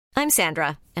I'm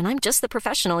Sandra, and I'm just the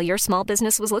professional your small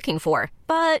business was looking for.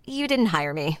 But you didn't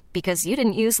hire me because you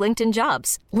didn't use LinkedIn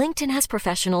Jobs. LinkedIn has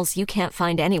professionals you can't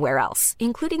find anywhere else,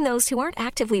 including those who aren't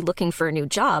actively looking for a new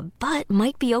job, but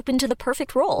might be open to the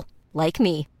perfect role, like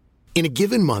me. In a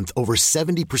given month, over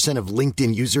 70% of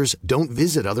LinkedIn users don't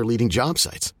visit other leading job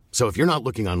sites. So if you're not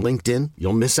looking on LinkedIn,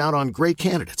 you'll miss out on great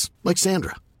candidates like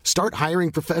Sandra. Start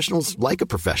hiring professionals like a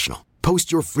professional.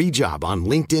 Post your free job on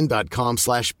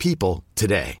linkedin.com/people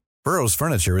today. Burrow's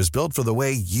furniture is built for the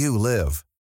way you live.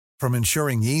 From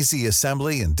ensuring easy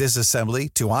assembly and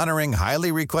disassembly to honoring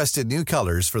highly requested new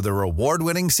colors for their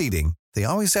award-winning seating, they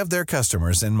always have their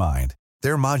customers in mind.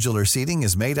 Their modular seating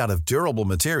is made out of durable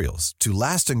materials to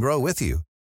last and grow with you.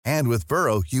 And with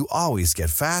Burrow, you always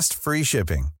get fast, free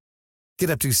shipping.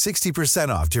 Get up to 60%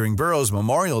 off during Burrow's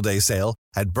Memorial Day sale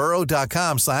at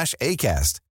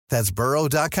burrow.com/ACAST. That's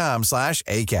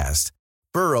burrow.com/ACAST.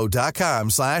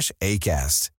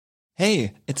 burrow.com/ACAST.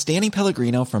 Hey, it's Danny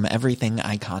Pellegrino from Everything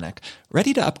Iconic.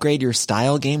 Ready to upgrade your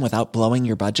style game without blowing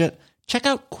your budget? Check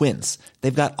out Quince.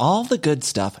 They've got all the good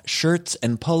stuff, shirts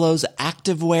and polos,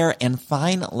 activewear, and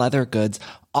fine leather goods,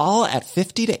 all at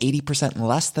 50 to 80%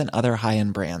 less than other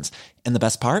high-end brands. And the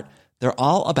best part? They're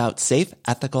all about safe,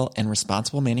 ethical, and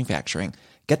responsible manufacturing.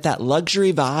 Get that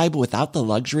luxury vibe without the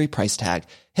luxury price tag.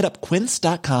 Hit up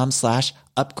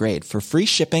quince.com/upgrade for free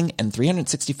shipping and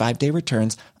 365-day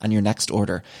returns on your next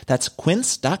order. That's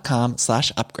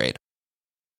quince.com/upgrade.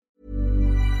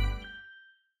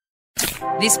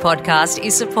 This podcast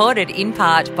is supported in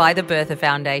part by the Bertha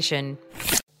Foundation.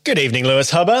 Good evening,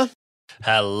 Lewis Hobba.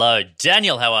 Hello,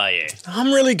 Daniel. How are you?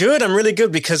 I'm really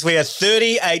good because we are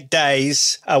 38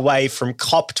 days away from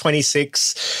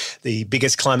COP26, the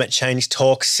biggest climate change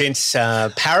talk since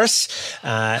Paris.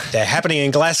 They're happening in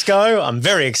Glasgow. I'm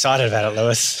very excited about it,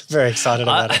 Lewis. Very excited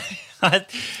about it.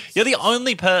 You're the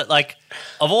only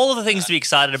of all of the things to be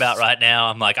excited about right now,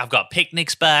 I'm like, I've got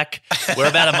picnics back. We're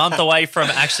about a month away from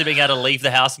actually being able to leave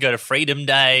the house and go to Freedom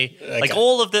Day. Okay. Like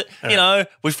all of the,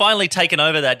 we've finally taken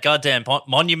over that goddamn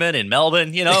monument in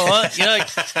Melbourne. You know what?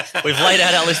 We've laid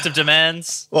out our list of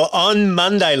demands. Well, on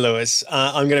Monday, Lewis,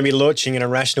 I'm going to be launching an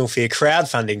Irrational Fear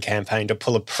crowdfunding campaign to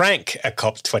pull a prank at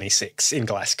COP26 in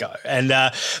Glasgow. And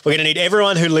we're going to need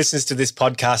everyone who listens to this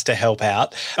podcast to help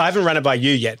out. I haven't run it by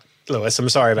you yet, Lewis, I'm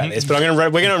sorry about this, but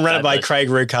we're going to run it by Craig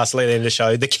Reucassel at the end of the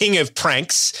show, the king of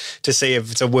pranks, to see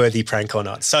if it's a worthy prank or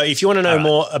not. So if you want to know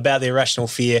more about the Irrational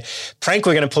Fear prank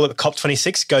we're going to pull at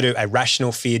COP26, go to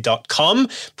irrationalfear.com,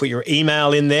 put your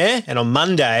email in there, and on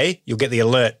Monday you'll get the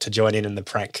alert to join in the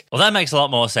prank. Well, that makes a lot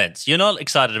more sense. You're not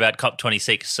excited about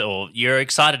COP26, or you're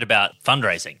excited about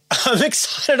fundraising. I'm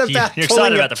excited about You're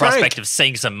excited about the prospect of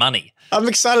seeing some money. I am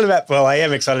excited about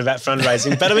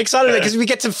fundraising, but I'm excited because we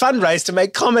get to fundraise to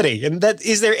make comedy. And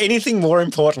is there anything more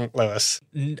important, Lewis?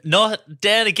 Not,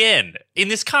 Dan, again, in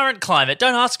this current climate,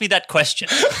 don't ask me that question.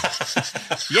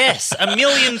 Yes, a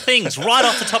million things right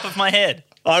off the top of my head.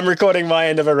 I'm recording my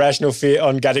end of Irrational Fear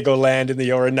on Gadigal land in the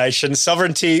Eora Nation.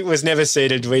 Sovereignty was never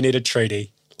ceded. We need a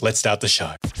treaty. Let's start the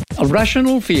show.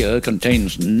 Irrational Fear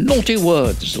contains naughty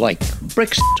words like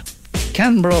Brexit,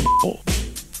 Canberra,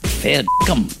 fair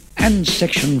cum, and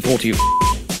Section 40.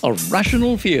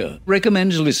 Irrational Fear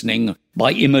recommends listening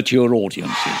by immature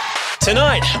audiences.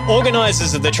 Tonight,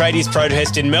 organisers of the Tradies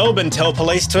protest in Melbourne tell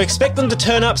police to expect them to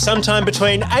turn up sometime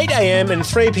between 8 a.m. and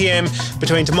 3 p.m.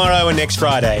 between tomorrow and next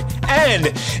Friday. And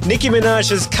Nicki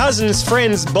Minaj's cousin's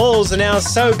friend's balls are now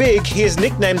so big, he has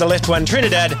nicknamed the left one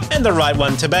Trinidad and the right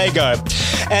one Tobago.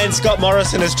 And Scott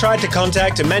Morrison has tried to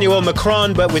contact Emmanuel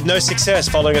Macron, but with no success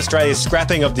following Australia's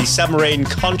scrapping of the submarine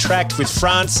contract with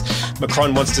France.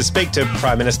 Macron wants to speak to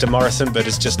Prime Minister Morrison, but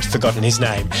has just forgotten his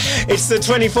name. It's the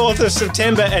 24th of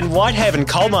September, and Whitehaven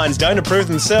coal mines don't approve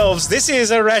themselves. This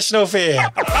is Irrational Fear.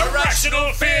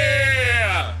 Irrational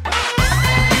Fear!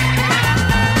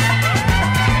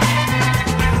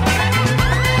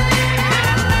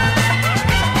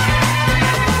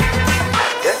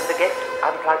 Don't forget to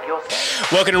unplug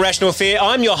yourself. Welcome to Irrational Fear.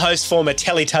 I'm your host, former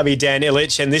Teletubby Dan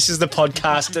Ilic, and this is the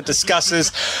podcast that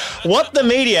discusses what the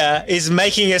media is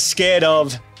making us scared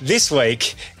of this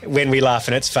week when we laugh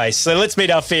in its face. So let's meet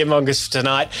our fearmongers for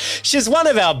tonight. She's one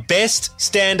of our best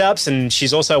stand-ups, and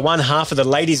she's also one half of the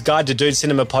Ladies Guide to Dude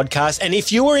Cinema podcast. And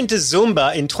if you were into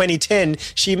Zumba in 2010,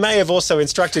 she may have also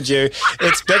instructed you.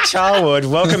 It's Beck Charlwood.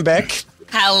 Welcome, Beck.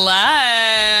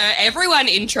 Hello. Everyone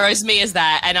intros me as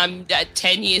that, and I'm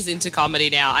 10 years into comedy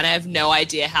now, and I have no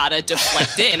idea how to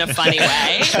deflect it in a funny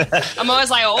way. I'm always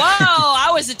like, whoa, I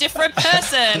was a different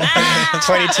person.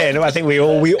 2010, I think we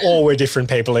all were different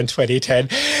people in 2010.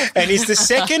 And he's the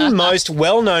second most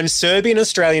well-known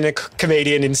Serbian-Australian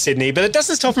comedian in Sydney, but it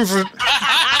doesn't stop him from...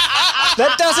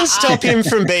 That doesn't stop him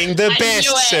from being the best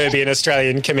knew it.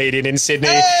 Serbian-Australian comedian in Sydney.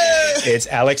 It's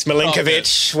Aleks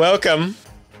Milinkovic. Welcome.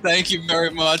 Thank you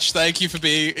very much. Thank you for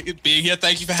being here.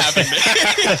 Thank you for having me.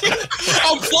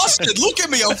 I'm flustered. Look at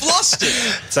me. I'm flustered.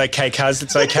 It's okay, cuz.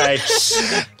 It's okay.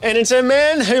 And it's a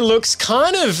man who looks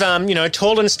kind of,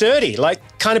 tall and sturdy,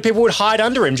 like kind of people would hide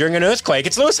under him during an earthquake.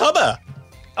 It's Lewis Hobba.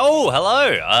 Oh,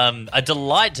 hello. A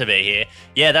delight to be here.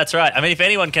 Yeah, that's right. I mean, if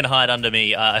anyone can hide under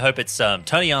me, I hope it's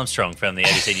Tony Armstrong from the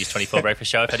ABC News 24 Breakfast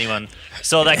Show. If anyone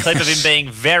saw that clip of him being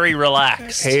very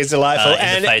relaxed. He is delightful.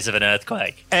 In the face of an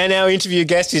earthquake. And our interview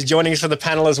guest is joining us for the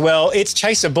panel as well. It's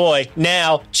Chaser Boy,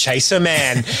 now Chaser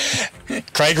Man.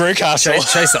 Craig Reucassel.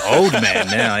 Chaser Old Man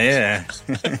now, yeah.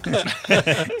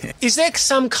 Is there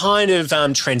some kind of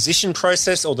transition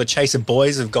process or the Chaser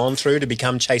Boys have gone through to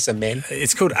become Chaser Men?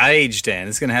 It's called age, Dan.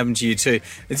 It's going to happen to you too.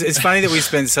 It's funny that we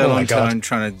spent so long time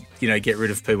trying to, get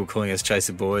rid of people calling us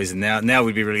Chaser Boys, and now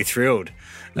we'd be really thrilled.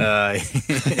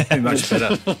 Much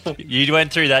better. You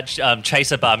went through that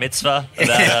Chaser Bar Mitzvah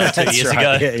about 2 years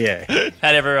ago. Yeah.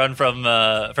 Had everyone from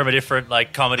a different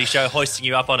comedy show hoisting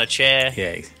you up on a chair.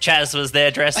 Yeah. Chaz was there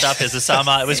dressed up as a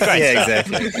summer. It was great. Yeah,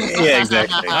 stuff. exactly. Yeah,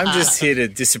 exactly. I'm just here to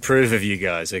disapprove of you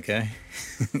guys, okay?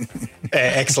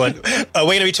 Excellent. We're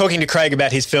going to be talking to Craig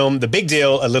about his film The Big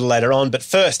Deal a little later on, but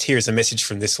first, here's a message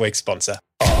from this week's sponsor.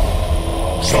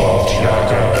 Soft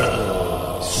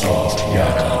Yakka. Soft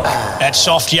Yakka. At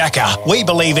Soft Yakka, we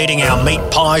believe eating our meat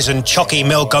pies and chalky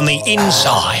milk on the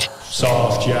inside.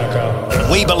 Soft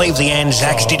Yakka. We believe the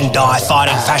Anzacs didn't die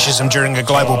fighting fascism during a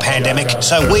global pandemic,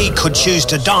 so we could choose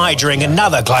to die during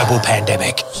another global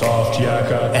pandemic. Soft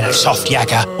Yakka. And at Soft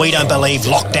Yakka, we don't believe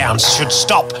lockdowns should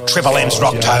stop Triple M's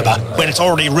Rocktober when it's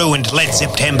already ruined Led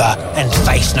September and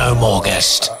Faith No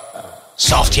Morgust.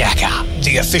 Soft Yakka,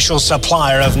 the official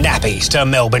supplier of nappies to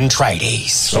Melbourne tradies.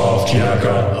 Soft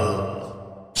Yakka.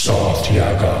 Soft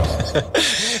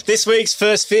Yakka. This week's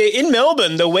First Fear in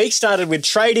Melbourne. The week started with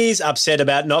tradies upset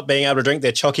about not being able to drink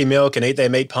their chalky milk and eat their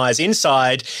meat pies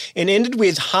inside, and ended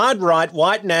with hard-right,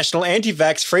 white national,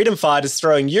 anti-vax freedom fighters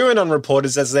throwing urine on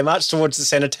reporters as they marched towards the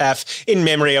cenotaph in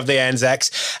memory of the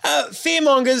Anzacs.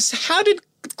 Fearmongers, how did,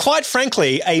 quite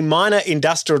frankly, a minor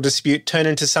industrial dispute turn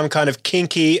into some kind of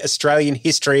kinky Australian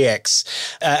History X?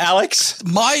 Aleks?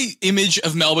 My image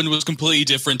of Melbourne was completely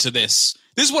different to this.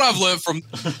 This is what I've learned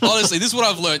honestly, this is what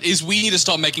I've learned is we need to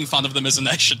stop making fun of them as a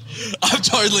nation. I've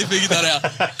totally figured that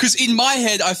out. Because in my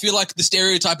head, I feel like the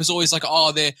stereotype is always like,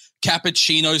 oh, they're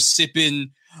cappuccino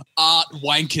sipping art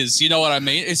wankers. You know what I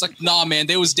mean? It's like, nah, man,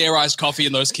 there was dare-iced coffee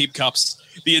in those keep cups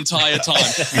the entire time.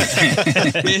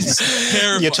 It's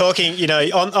terrible. You're talking,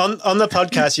 on the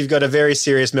podcast, you've got a very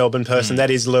serious Melbourne person. That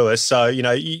is Lewis. So,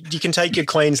 you can take your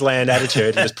Queensland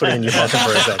attitude and just put it in your pocket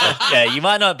for a second. Yeah, you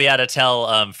might not be able to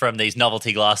tell from these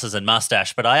novelty glasses and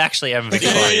mustache, but I actually am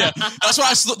Victorian. Yeah. That's what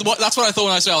I thought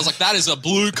when I saw it. I was like, that is a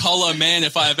blue-collar man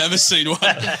if I have ever seen one.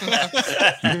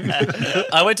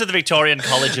 I went to the Victorian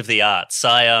College of the Arts,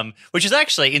 which is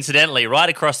actually, incidentally, right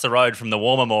across the road from the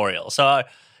War Memorial. So, I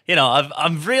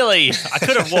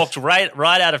could have walked right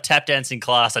out of tap dancing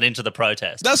class and into the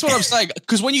protest. That's what I'm saying.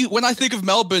 Because when I think of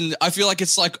Melbourne, I feel like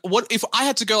it's like, what if I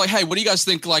had to go like, hey, what do you guys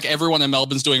think like everyone in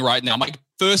Melbourne's doing right now? My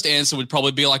first answer would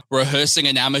probably be like rehearsing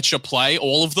an amateur play,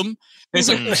 all of them. It's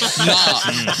like,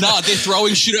 nah, they're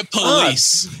throwing shit at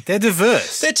police. They're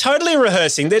diverse. They're totally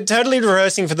rehearsing. They're totally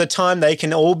rehearsing for the time they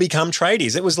can all become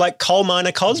tradies. It was like coal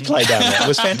miner cosplay down there. It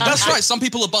was fantastic. That's right. Some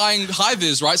people are buying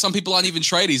high-vis, right? Some people aren't even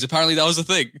tradies. Apparently that was the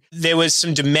thing. There was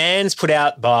some demands put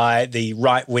out by the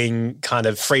right-wing kind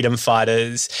of freedom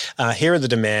fighters. Here are the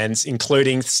demands,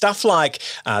 including stuff like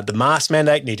the mask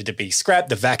mandate needed to be scrapped,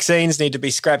 the vaccines need to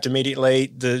be scrapped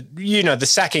immediately, the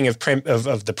sacking of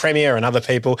the Premier and other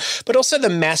people, but also the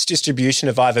mass distribution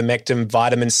of ivermectin,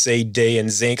 vitamin C, D, and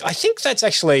zinc. I think that's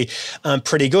actually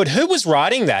pretty good. Who was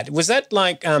writing that? Was that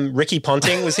like Ricky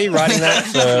Ponting? Was he writing that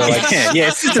for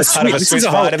Yes, part of a Swiss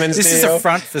vitamins deal? This is a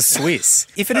front for Swiss.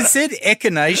 If it had said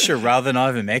echinacea rather than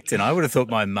ivermectin, I would have thought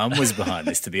my mum was behind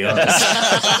this, to be honest.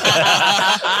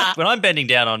 When I'm bending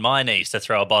down on my knees to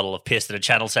throw a bottle of piss at a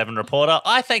Channel 7 reporter,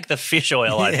 I thank the fish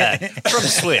oil I've had from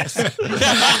Swiss.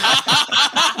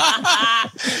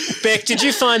 Beck, did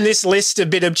you find this list a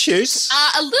bit obtuse?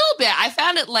 A little bit. I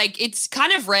found it it's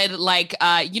kind of read like,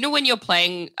 when you're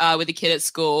playing with a kid at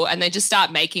school and they just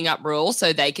start making up rules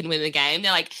so they can win the game.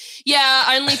 They're like,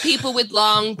 Yeah, only people with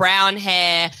long brown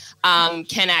hair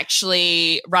can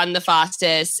actually run the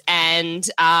fastest, and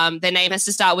their name has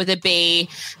to start with a B,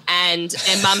 and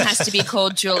their mum has to be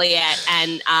called Juliet,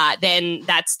 and then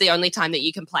that's the only time that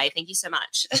you can play. Thank you so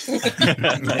much.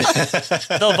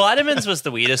 The vitamins was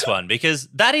the weirdest one because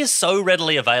that is so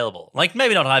readily available. Like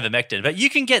maybe not ivermectin, but you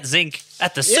can get zinc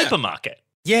at the supermarket.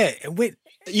 Yeah,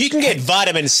 you can get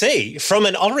vitamin C from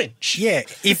an orange. Yeah,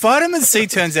 if vitamin C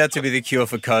turns out to be the cure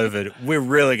for COVID, we're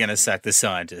really going to sack the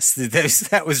scientists.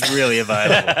 That was really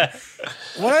available.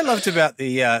 What I loved about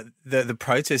the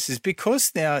protests is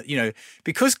because now,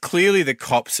 because clearly the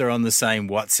cops are on the same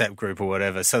WhatsApp group or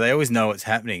whatever, so they always know what's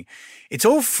happening. It's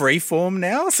all free form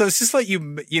now, so it's just like you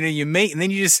meet and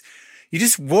then you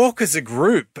just walk as a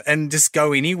group and just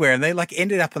go anywhere. And they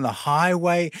ended up on the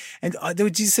highway. And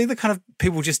did you see the kind of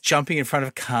people just jumping in front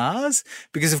of cars?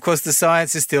 Because, of course, the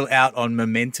science is still out on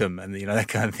momentum and, that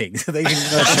kind of thing. So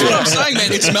that's what I'm saying,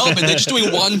 man. It's Melbourne. They're just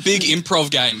doing one big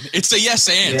improv game. It's a yes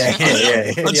and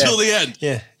until the end.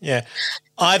 Yeah.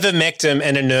 Ivermectin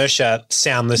and inertia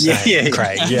sound the same,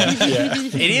 Craig. Yeah.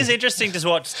 It is interesting to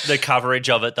watch the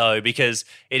coverage of it, though, because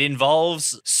it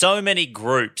involves so many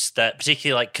groups that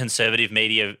particularly like conservative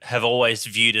media have always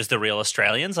viewed as the real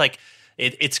Australians. Like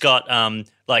it's got the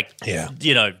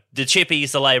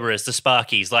chippies, the labourers, the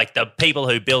sparkies, like the people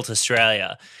who built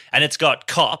Australia. And it's got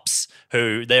cops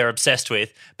who they're obsessed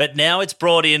with. But now it's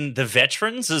brought in the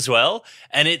veterans as well.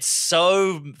 And it's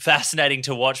so fascinating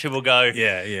to watch people go,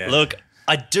 look,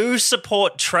 I do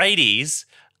support tradies,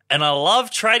 and I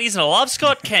love tradies, and I love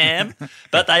Scott Cam,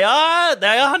 but they are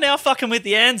now fucking with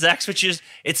the Anzacs, which is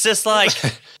it's just like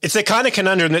it's the kind of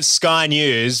conundrum that Sky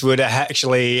News would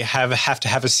actually have to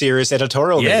have a serious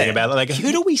editorial meeting about. Like,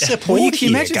 who do we support? Well, can you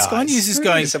imagine guys? Sky News is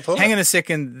going, hang on a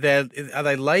second, are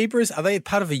they labourers? Are they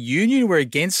part of a union? We're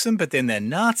against them, but then they're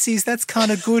Nazis. That's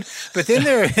kind of good. But then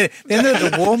they're at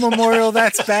the War Memorial.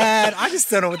 That's bad. I just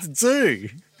don't know what to do.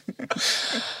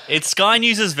 It's Sky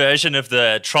News' version of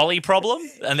the trolley problem,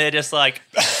 and they're just like,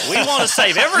 we want to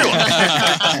save everyone.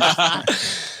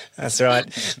 That's right.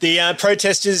 The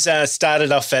protesters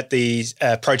started off at the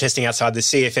protesting outside the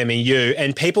CFMEU,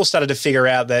 and people started to figure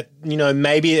out that,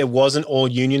 maybe it wasn't all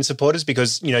union supporters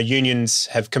because, unions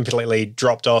have completely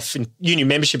dropped off and union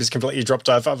membership has completely dropped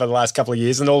off over the last couple of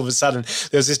years. And all of a sudden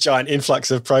there was this giant influx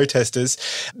of protesters.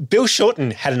 Bill Shorten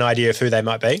had an idea of who they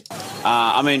might be.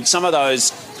 Some of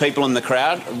those people in the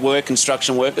crowd were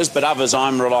construction workers, but others,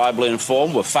 I'm reliably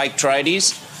informed, were fake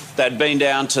tradies. They'd been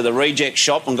down to the reject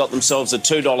shop and got themselves a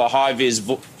 $2 high-vis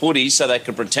hoodie so they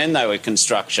could pretend they were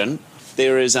construction.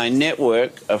 There is a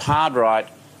network of hard-right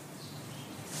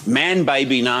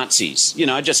man-baby Nazis,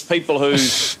 just people who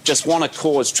just want to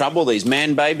cause trouble, these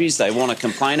man-babies. They want to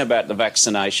complain about the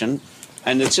vaccination.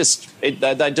 And it's just,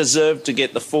 they deserve to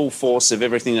get the full force of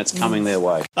everything that's coming their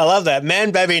way. I love that.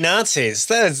 Man-baby Nazis.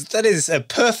 That is a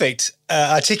perfect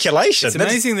articulation. It's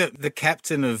amazing that the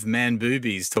captain of Man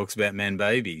Boobies talks about man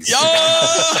babies.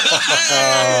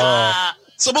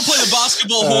 Someone play the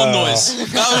basketball horn noise.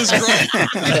 That was great.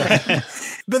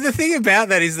 But the thing about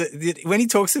that is that when he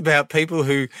talks about people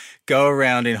who go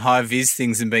around in high-vis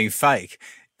things and being fake,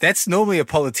 that's normally a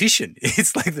politician.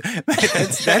 It's like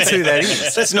that's who that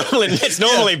is. It's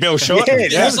normally Bill Shorten.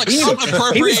 Yeah, it's like some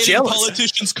appropriating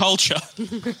politicians' culture.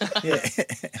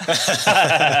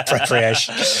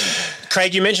 Appropriation.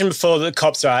 Craig, you mentioned before that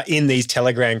cops are in these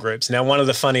Telegram groups. Now, one of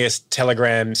the funniest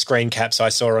Telegram screen caps I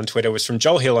saw on Twitter was from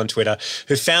Joel Hill on Twitter,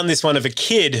 who found this one of a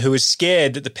kid who was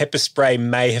scared that the pepper spray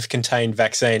may have contained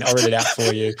vaccine. I'll read it out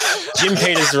for you. Jim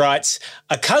Peters writes,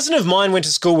 a cousin of mine went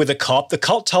to school with a cop. The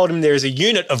cop told him there is a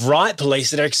unit of riot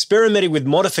police that are experimenting with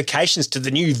modifications to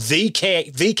the new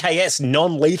VKS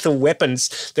non-lethal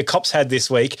weapons the cops had this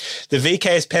week. The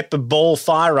VKS pepper ball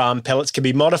firearm pellets can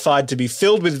be modified to be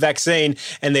filled with vaccine,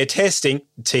 and they're testing,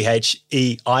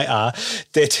 THEIR,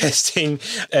 their testing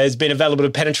has been available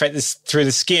to penetrate this through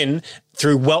the skin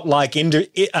through welt-like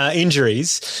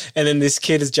injuries. And then this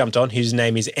kid has jumped on, whose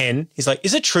name is N. He's like,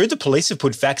 is it true the police have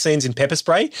put vaccines in pepper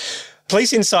spray?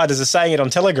 Police insiders are saying it on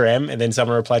Telegram. And then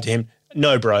someone replied to him,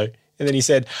 no, bro. And then he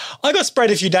said, I got sprayed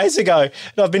a few days ago and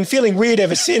I've been feeling weird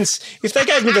ever since. If they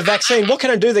gave me the vaccine, what can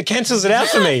I do that cancels it out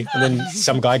for me? And then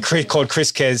some guy called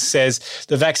Chris Kez says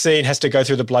the vaccine has to go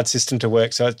through the blood system to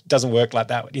work, so it doesn't work like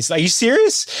that. He's like, are you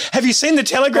serious? Have you seen the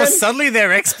Telegram? Well, suddenly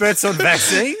they're experts on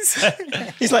vaccines.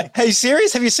 He's like, hey,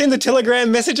 serious? Have you seen the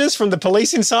Telegram messages from the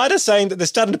police insider saying that they're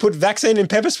starting to put vaccine in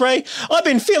pepper spray? I've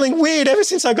been feeling weird ever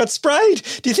since I got sprayed.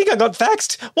 Do you think I got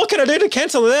vaxxed? What can I do to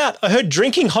cancel it out? I heard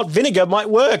drinking hot vinegar might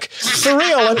work. For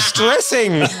real, I'm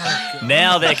stressing.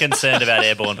 Now they're concerned about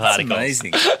airborne particles. That's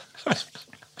amazing.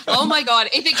 Oh my God.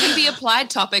 If it can be applied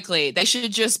topically, they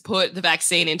should just put the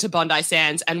vaccine into Bondi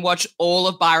Sands and watch all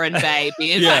of Byron Bay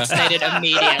be vaccinated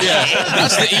immediately. Yeah,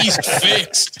 that's the East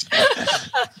fix.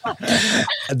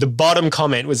 The bottom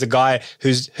comment was a guy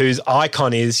whose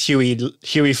icon is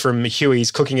Huey from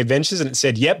Huey's Cooking Adventures, and it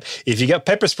said, "Yep, if you got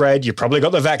pepper sprayed, you probably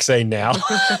got the vaccine now."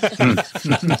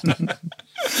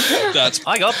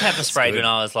 I got pepper sprayed when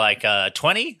I was like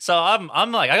 20, so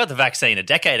I'm like, I got the vaccine a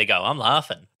decade ago. I'm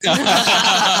laughing. At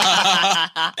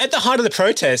the height of the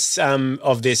protests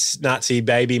of this Nazi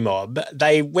baby mob,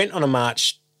 they went on a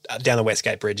march down the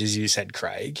Westgate Bridge, as you said,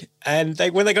 Craig, and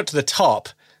when they got to the top,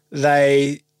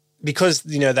 because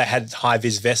they had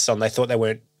high-vis vests on, they thought they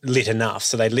weren't lit enough,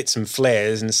 so they lit some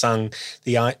flares and sung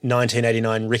the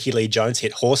 1989 Ricky Lee Jones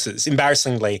hit "Horses."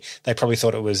 Embarrassingly, they probably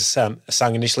thought it was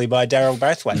sung initially by Daryl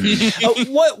Braithwaite.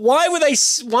 Why were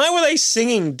they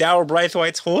singing Daryl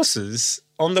Braithwaite's "Horses"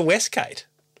 on the Westgate?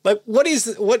 Like,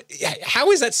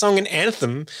 how is that song an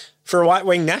anthem for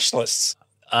right-wing nationalists?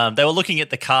 They were looking at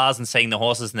the cars and seeing the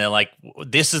horses, and they're like,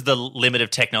 "This is the limit of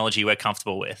technology we're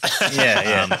comfortable with."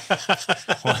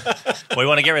 We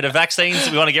want to get rid of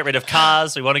vaccines. We want to get rid of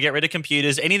cars. We want to get rid of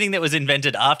computers. Anything that was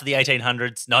invented after the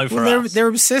 1800s, no for us. They're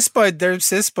obsessed by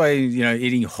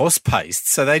eating horse paste.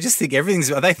 So they just think everything's.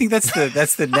 They think that's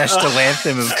the national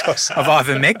anthem of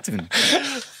ivermectin.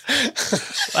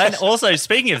 And also,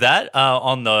 speaking of that,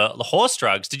 on the horse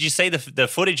drugs, did you see the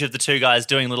footage of the two guys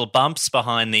doing little bumps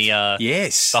behind the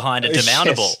behind a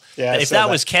demountable? Yes. If that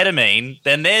was ketamine,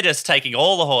 then they're just taking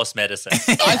all the horse medicine.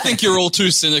 I think you're all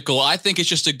too cynical. I think it's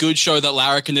just a good show that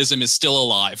larrikinism is still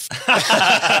alive.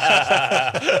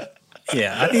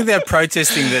 Yeah, I think they're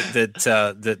protesting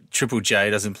that Triple J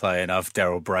doesn't play enough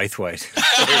Daryl Braithwaite.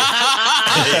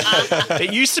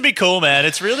 It used to be cool, man.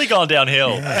 It's really gone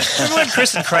downhill. Yeah. Remember when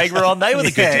Chris and Craig were on? They were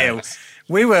the good times.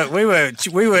 We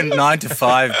were 9 to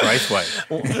 5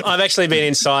 Braithwaite. I've actually been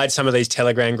inside some of these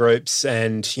Telegram groups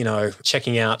and,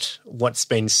 checking out what's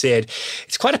been said.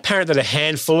 It's quite apparent that a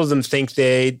handful of them think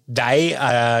they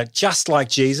are just like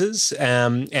Jesus,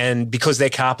 and because they're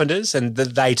carpenters, and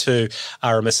that they too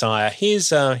are a Messiah. Here's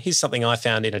something I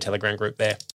found in a Telegram group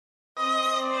there.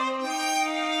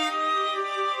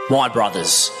 My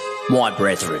brothers, my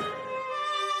brethren,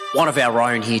 one of our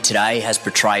own here today has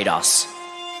betrayed us,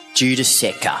 Judas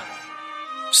Secker.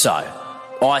 So,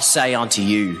 I say unto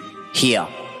you here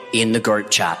in the group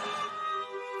chat,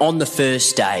 on the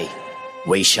first day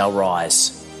we shall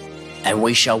rise, and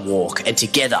we shall walk, and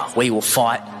together we will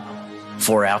fight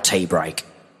for our tea break.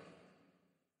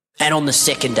 And on the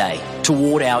second day,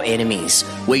 toward our enemies,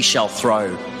 we shall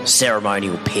throw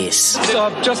ceremonial piss.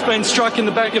 I've just been struck in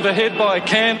the back of the head by a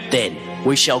can. Then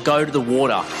we shall go to the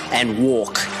water and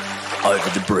walk over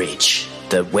the bridge,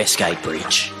 the Westgate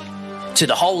Bridge, to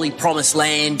the holy promised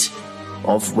land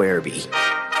of Werribee.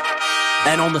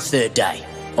 And on the third day,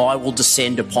 I will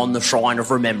descend upon the shrine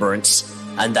of remembrance,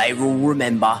 and they will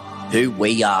remember who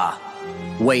we are.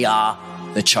 We are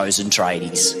the chosen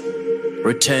tradies.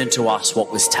 Return to us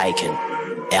what was taken,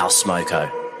 our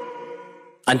smoko.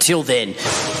 Until then,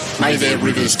 may their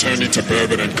rivers turn into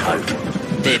bourbon and coke,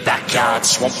 their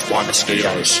backyards swamped by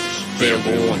mosquitoes, their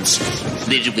lawns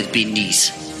littered with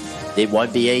bindies. It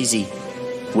won't be easy.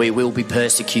 We will be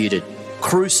persecuted,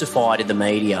 crucified in the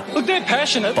media. Look, they're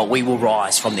passionate. But we will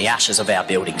rise from the ashes of our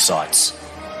building sites.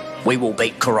 We will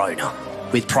beat Corona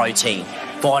with protein,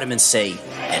 vitamin C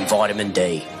and vitamin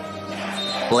D.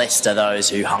 Blessed are those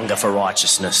who hunger for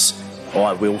righteousness.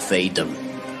 I will feed them,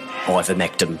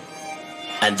 ivermectin,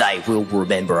 and they will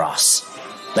remember us,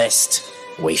 lest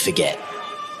we forget.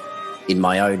 In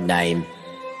my own name,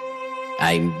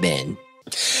 amen.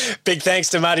 Big thanks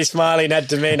to Marty Smiley, Nat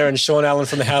Demeanor and Sean Allen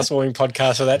from the Housewarming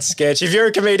Podcast for that sketch. If you're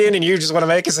a comedian and you just want to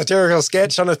make a satirical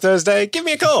sketch on a Thursday, give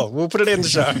me a call. We'll put it in the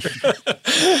show.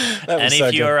 And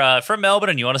if you're from Melbourne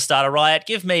and you want to start a riot,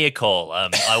 give me a call.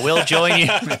 I will join you.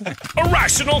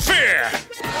 Irrational fear.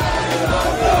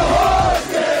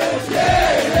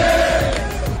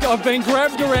 I've been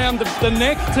grabbed around the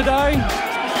neck today.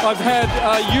 I've had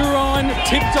urine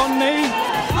tipped on me.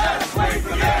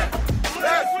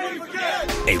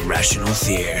 Irrational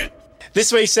fear.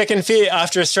 This week's second fear,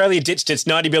 after Australia ditched its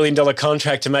 $90 billion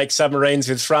contract to make submarines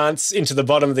with France into the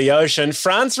bottom of the ocean,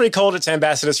 France recalled its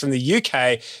ambassadors from the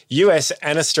UK, US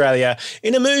and Australia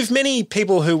in a move many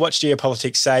people who watch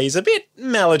geopolitics say is a bit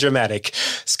melodramatic.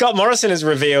 Scott Morrison has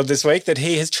revealed this week that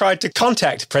he has tried to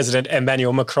contact President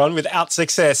Emmanuel Macron without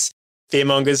success.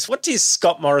 Fearmongers, what is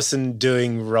Scott Morrison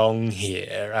doing wrong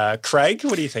here? Craig,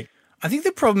 what do you think? I think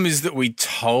the problem is that we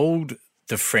told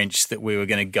the French that we were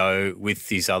going to go with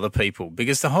these other people,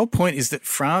 because the whole point is that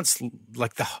France,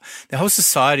 like the whole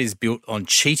society is built on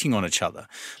cheating on each other.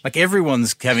 Like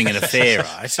everyone's having an affair,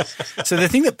 right? So the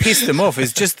thing that pissed them off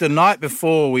is just the night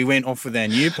before we went off with our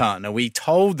new partner, we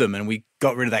told them and we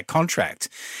got rid of that contract.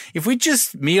 If we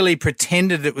just merely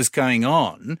pretended it was going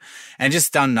on and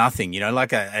just done nothing,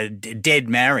 like a dead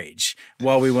marriage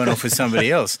while we went off with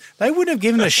somebody else, they wouldn't have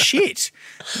given a shit.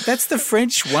 That's the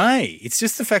French way. It's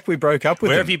just the fact we broke up with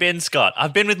Where them. have you been, Scott?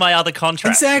 I've been with my other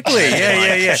contract. Exactly.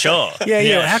 Yeah. Sure.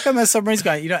 Yeah. How come our submarine's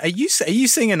going? Are you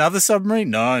seeing another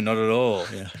submarine? No, not at all.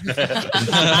 Yeah.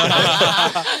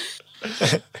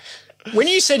 When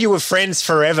you said you were friends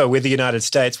forever with the United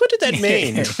States, what did that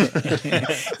mean?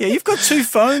 Yeah, you've got 2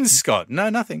 phones, Scott. No,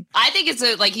 nothing. I think it's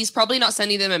he's probably not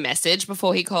sending them a message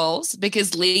before he calls,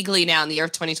 because legally now in the year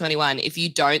of 2021, if you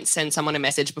don't send someone a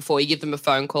message before you give them a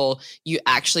phone call, you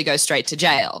actually go straight to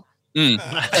jail.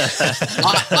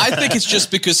 I think it's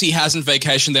just because he hasn't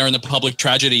vacationed there in the public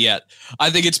tragedy yet. I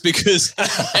think it's because,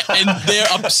 and they're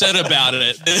upset about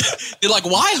it. They're like,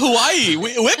 "Why Hawaii?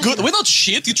 We're good. We're not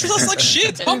shit. You treat us like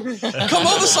shit. Come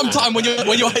over sometime when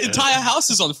your entire house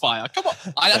is on fire. Come on."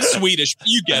 That's Swedish.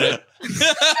 You get it.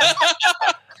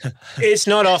 It's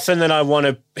not often that I want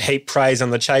to heap praise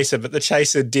on the Chaser, but the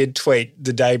Chaser did tweet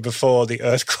the day before the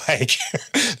earthquake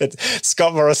that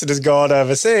Scott Morrison has gone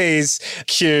overseas,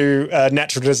 cue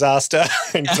natural disaster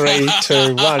in 3,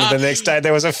 2, 1. The next day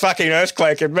there was a fucking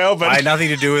earthquake in Melbourne. I had nothing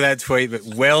to do with that tweet, but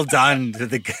well done to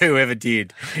whoever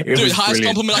did. Dude, highest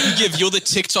compliment I can give. You're the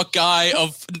TikTok guy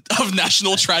of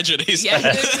national tragedies.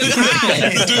 Yeah.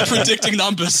 Dude predicting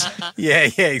numbers. Yeah,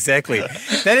 exactly.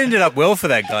 That ended up well for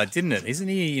that guy, didn't it? Isn't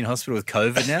he in hospital with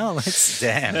COVID now?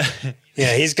 Damn.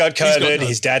 Yeah, he's got COVID.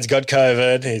 His dad's got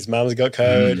COVID. His mum's got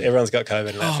COVID. Everyone's got COVID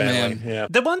in that family. Man. Yeah.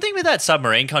 The one thing with that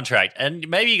submarine contract, and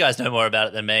maybe you guys know more about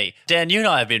it than me, Dan, you and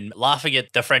I have been laughing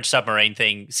at the French submarine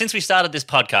thing since we started this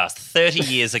podcast 30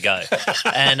 years ago.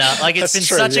 And it's been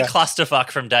such a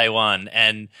clusterfuck from day one.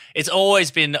 And it's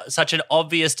always been such an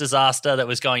obvious disaster that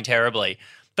was going terribly.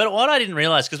 But what I didn't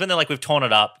realize, because when they're like, we've torn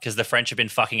it up because the French have been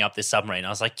fucking up this submarine, I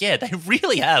was like, yeah, they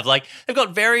really have. Like, they've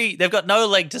got no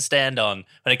leg to stand on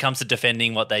when it comes to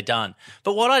defending what they've done.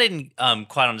 But what I didn't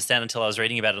quite understand until I was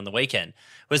reading about it on the weekend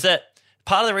was that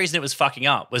part of the reason it was fucking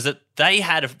up was that they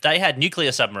had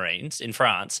nuclear submarines in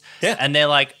France, and we're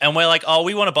like, oh,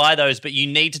 we want to buy those, but you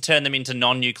need to turn them into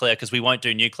non-nuclear because we won't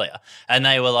do nuclear. And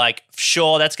they were like,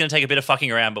 sure, that's going to take a bit of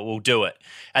fucking around, but we'll do it.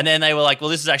 And then they were like, well,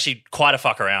 this is actually quite a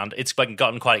fuck around. It's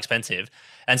gotten quite expensive.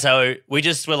 And so we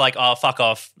just were like, oh, fuck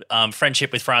off.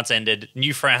 Friendship with France ended.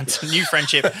 New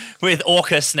friendship with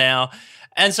AUKUS now.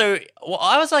 And so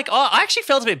I was like, oh, I actually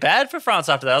felt a bit bad for France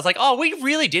after that. I was like, oh, we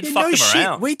really did fuck them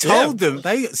around. We told them.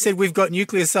 They said we've got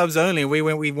nuclear subs only. We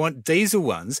went, we want diesel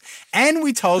ones. And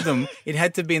we told them it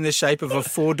had to be in the shape of a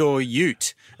 4-door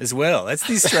ute as well. That's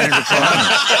the Australian requirement.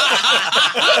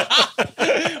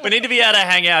 We need to be able to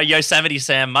hang our Yosemite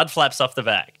Sam mud flaps off the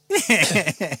back.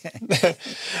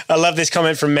 I love this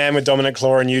comment from Man with Dominant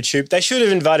Claw on YouTube. They should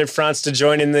have invited France to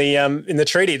join in the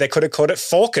treaty. They could have called it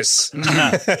FAUKUS.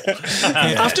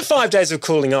 After 5 days of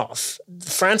cooling off,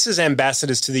 France's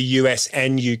ambassadors to the US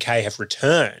and UK have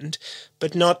returned,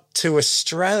 but not to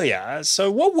Australia.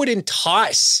 So what would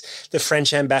entice the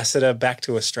French ambassador back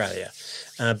to Australia?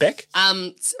 Beck?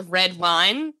 Red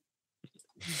wine.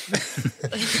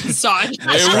 Sorry.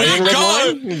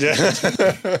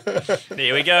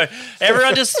 There we go.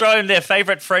 Everyone just throwing their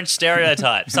favourite French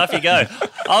stereotypes. Off you go.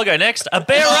 I'll go next. A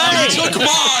beret.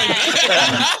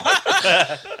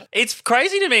 It's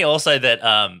crazy to me also that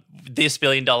this $1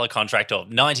 billion contract or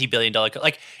 $90 billion,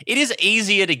 it is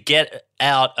easier to get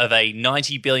out of a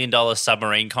 $90 billion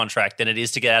submarine contract than it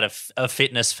is to get out of a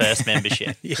Fitness First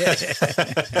membership.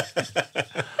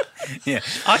 Yeah.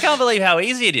 I can't believe how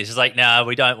easy it is. It's like, no,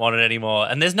 we don't want it anymore.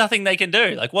 And there's nothing they can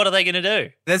do. Like, what are they going to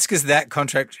do? That's because that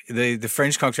contract, the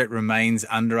French contract remains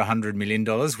under $100 million,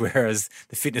 whereas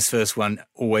the Fitness First one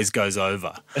always goes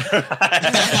over.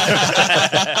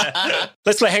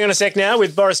 Let's play Hang On A Sec now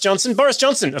with Boris Johnson. Boris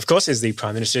Johnson, of course, is the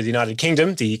Prime Minister of the United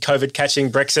Kingdom, the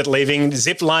COVID-catching, Brexit-leaving,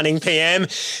 zip-lining PM.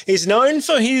 He's known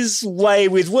for his way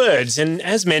with words. And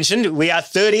as mentioned, we are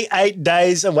 38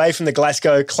 days away from the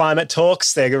Glasgow climate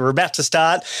talks. They're about to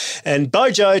start. And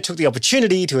Bojo took the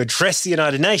opportunity to address the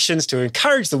United Nations to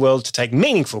encourage the world to take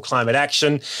meaningful climate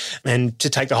action and to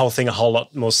take the whole thing a whole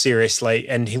lot more seriously.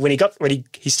 And when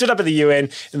he stood up at the UN,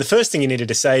 and the first thing he needed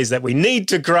to say is that we need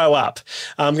to grow up.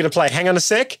 I'm going to play Hang On A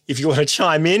Sec. If you want to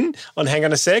chime in on Hang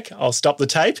On A Sec, I'll stop the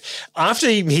tape. After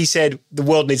he said the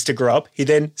world needs to grow up, he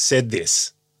then said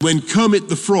this. When Kermit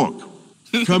the Frog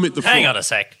Kermit the Frog. Hang on a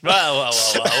sec.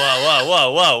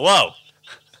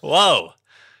 Whoa.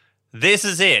 This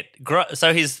is it.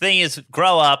 So his thing is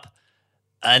grow up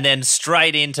and then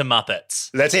straight into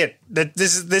Muppets. That's it.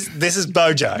 This is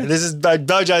Bojo.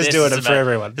 Bojo's doing it for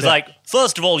everyone. It's like,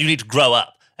 first of all, you need to grow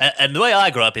up. And the way I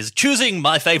grew up is choosing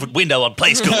my favourite window on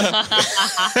Play School.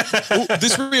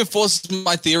 This reinforces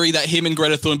my theory that him and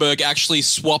Greta Thunberg actually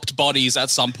swapped bodies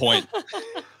at some point.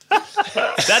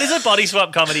 That is a body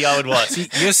swap comedy I would watch. See,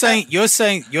 you're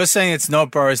saying it's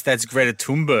not Boris. That's Greta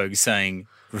Thunberg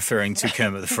referring to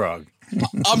Kermit the Frog.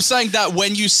 I'm saying that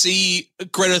when you see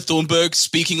Greta Thunberg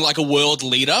speaking like a world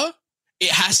leader, it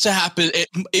has to happen.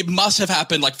 It must have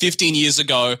happened like 15 years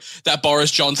ago that Boris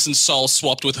Johnson's soul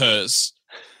swapped with hers.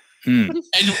 And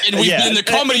we've been in the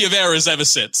comedy of errors ever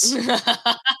since.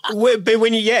 But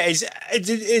when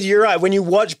you're right. When you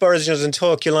watch Boris Johnson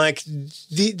talk, you're like,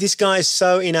 this guy's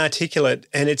so inarticulate,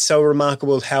 and it's so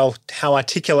remarkable how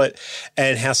articulate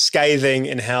and how scathing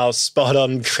and how spot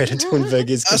on Greta Thunberg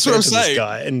is. That's what I'm saying. This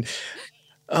guy. And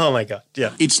oh my God,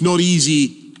 yeah, it's not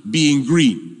easy being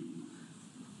green.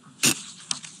 Do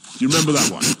you remember that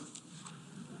one?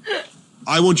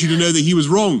 I want you to know that he was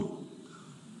wrong.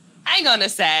 Hang on a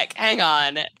sec. Hang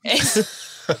on.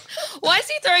 Why is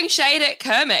he throwing shade at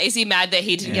Kermit? Is he mad that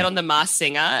he didn't get on The Masked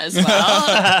Singer as well?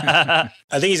 I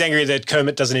think he's angry that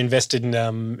Kermit doesn't invest in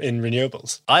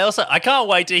renewables. I can't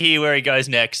wait to hear where he goes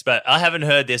next, but I haven't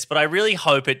heard this, but I really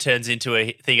hope it turns into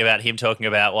a thing about him talking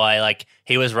about why, like,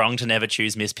 he was wrong to never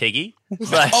choose Miss Piggy.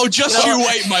 Like, you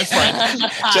wait, my friend.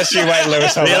 Just you wait,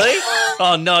 Lewis. Really?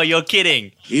 Oh, no, you're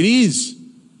kidding. It is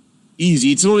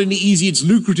easy. It's not only easy, it's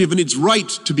lucrative, and it's right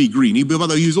to be green.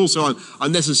 Although he was also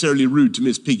unnecessarily rude to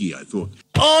Miss Piggy, I thought.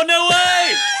 Oh, no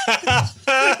way!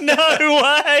 No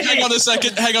way! Hang on a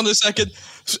second.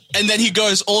 And then he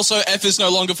goes, also, F is no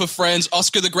longer for friends.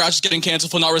 Oscar the Grouch is getting cancelled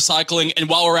for not recycling. And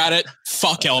while we're at it,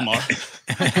 fuck Elmo. Wait.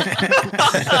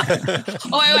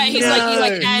 He's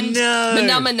like, and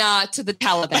Manamana to the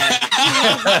Taliban.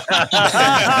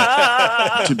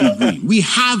 To be green. We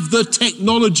have the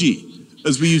technology,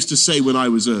 as we used to say when I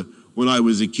was a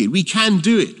kid. We can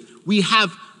do it. We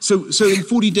have so in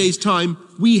 40 days' time,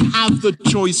 we have the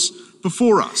choice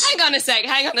before us. Hang on a sec.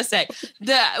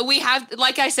 We have,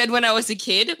 like I said when I was a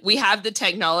kid, we have the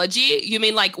technology. You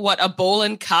mean like what, a ball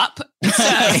and cup? It's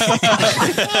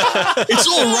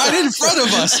all right in front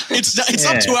of us. It's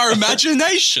up to our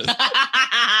imagination.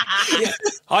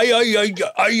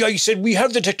 I said we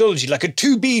have the technology, like a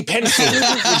 2B pencil.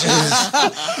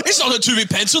 It's not a 2B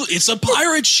pencil, it's a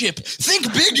pirate ship.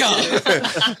 Think bigger.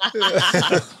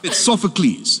 It's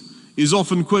Sophocles is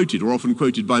often quoted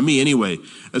by me anyway,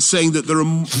 as saying that there are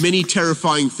many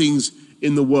terrifying things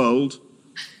in the world,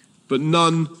 but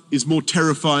none is more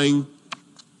terrifying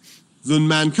than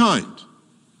mankind.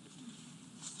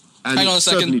 And hang on a it's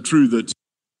second. Certainly true that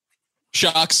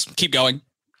sharks, keep going.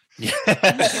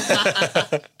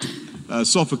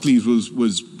 Sophocles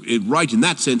was right in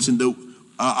that sense, in that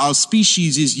our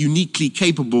species is uniquely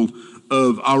capable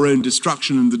of our own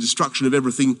destruction and the destruction of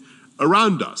everything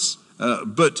around us.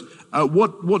 But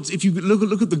if you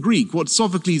look at the Greek, what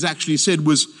Sophocles actually said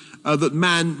was that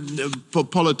man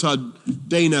polita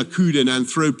dana kouden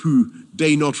anthropou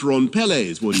deinoteron pele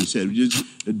is what he said.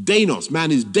 Denos,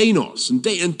 man is Denos, and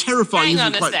terrifying.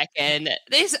 Hang on a second.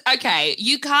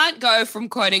 You can't go from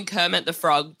quoting Kermit the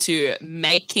Frog to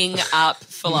making up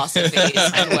philosophies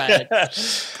and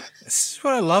words. This is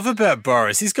what I love about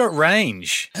Boris. He's got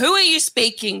range. Who are you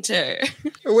speaking to?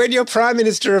 When you're Prime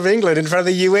Minister of England in front of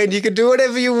the UN, you can do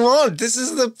whatever you want. This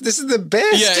is the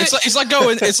best. Yeah, it's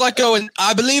like going.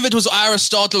 I believe it was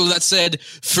Aristotle that said,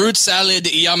 "Fruit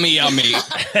salad, yummy, yummy."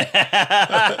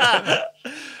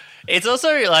 It's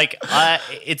also like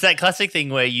it's that classic thing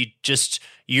where you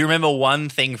remember one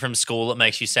thing from school that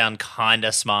makes you sound kind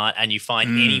of smart, and you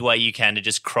find any way you can to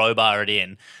just crowbar it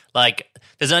in. Like,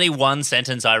 there's only one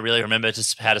sentence I really remember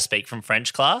how to speak from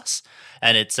French class,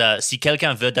 and it's si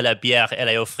quelqu'un veut de la bière, elle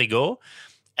est au frigo.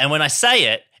 And when I say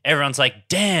it, everyone's like,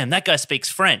 damn, that guy speaks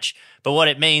French. But what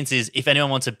it means is if anyone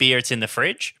wants a beer, it's in the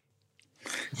fridge.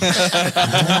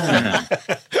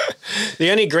 The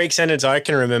only Greek sentence I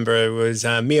can remember was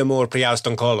mi amor priaus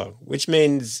ton colo, which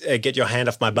means get your hand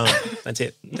off my bum. That's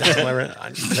it. That's all I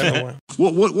don't know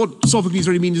why. What Sophocles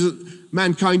really means is that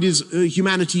mankind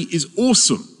humanity is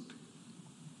awesome.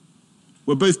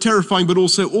 We're both terrifying but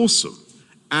also awesome.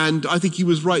 And I think he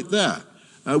was right there.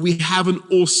 We have an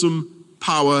awesome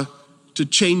power to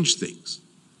change things,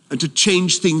 and to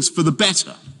change things for the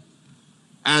better,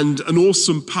 and an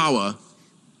awesome power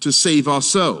to save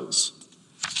ourselves.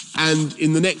 And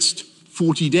in the next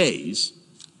 40 days,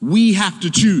 we have to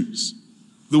choose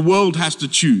the world has to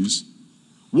choose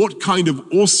what kind of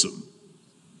awesome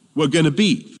we're going to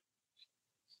be.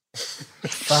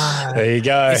 There you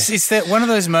go. It's that one of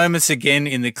those moments again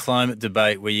in the climate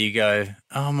debate where you go,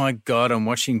 oh my God, I'm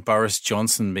watching Boris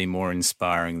Johnson be more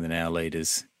inspiring than our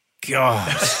leaders.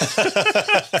 God.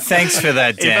 Thanks for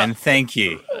that, Dan. Thank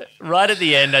you. Right at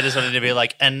the end, I just wanted to be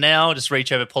like, and now just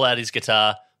reach over, pull out his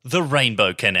guitar, The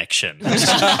Rainbow Connection.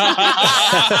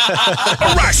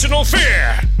 Irrational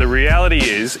fear. The reality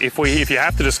is, if you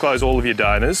have to disclose all of your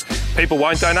donors, people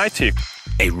won't donate to you.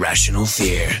 Irrational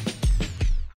fear.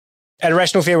 At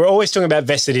Irrational Fear, we're always talking about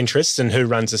vested interests and who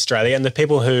runs Australia, and the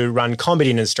people who run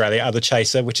comedy in Australia are the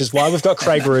chaser, which is why we've got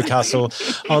Craig Reucassel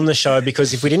on the show,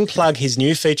 because if we didn't plug his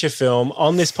new feature film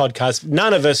on this podcast,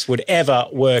 none of us would ever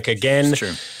work again. It's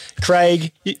true.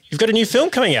 Craig, you've got a new film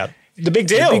coming out. The Big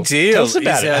Deal. The Big Deal. Tell us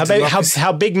about it.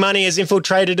 How big money has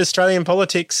infiltrated Australian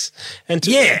politics, and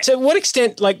to what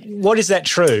extent, what is that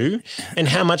true, and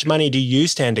how much money do you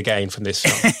stand to gain from this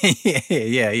film?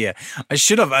 Yeah. I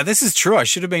should have. This is true. I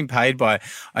should have been paid by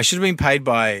a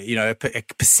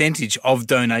percentage of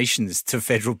donations to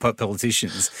federal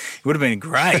politicians. It would have been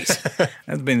great. That would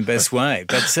have been the best way.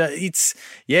 But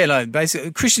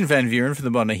basically, Christian Van Vuren from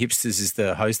the Modern Hipsters is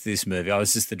the host of this movie. I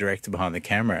was just the director behind the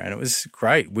camera, and it was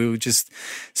great. We were just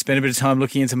spend a bit of time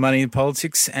looking into money in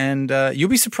politics, and you'll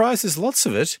be surprised there's lots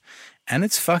of it, and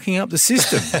it's fucking up the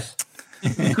system.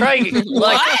 Craig,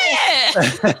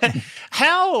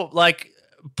 how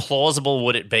plausible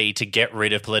would it be to get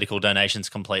rid of political donations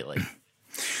completely?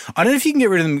 I don't know if you can get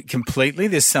rid of them completely.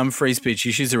 There's some free speech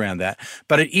issues around that,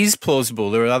 but it is plausible.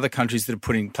 There are other countries that are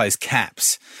putting in place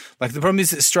caps. The problem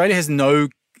is that Australia has no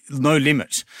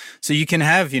limit. So you can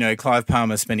have, Clive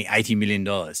Palmer spending $80 million.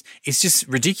 It's just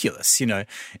ridiculous,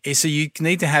 So you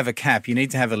need to have a cap. You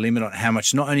need to have a limit on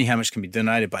not only how much can be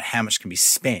donated, but how much can be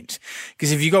spent.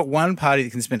 Because if you've got one party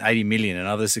that can spend 80 million and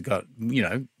others have got,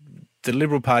 the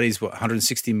Liberal Party's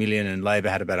 160 million and Labor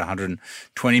had about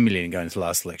 120 million going into the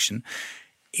last election.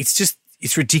 It's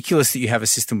ridiculous that you have a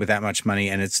system with that much money,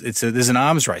 and there's an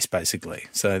arms race basically.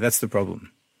 So that's the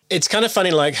problem. It's kind of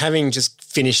funny, having just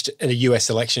finished a US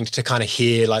election, to kind of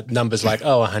hear numbers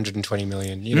 120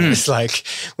 million. It's like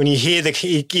when you hear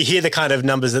the kind of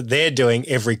numbers that they're doing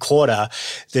every quarter.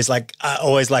 There's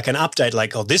always an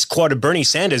update, this quarter Bernie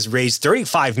Sanders raised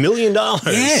 $35 million.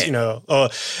 Yeah.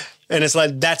 And it's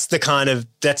that's the kind of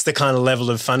level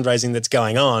of fundraising that's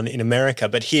going on in America.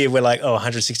 But here we're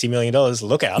 $160 million.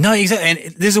 Look out! No, exactly. And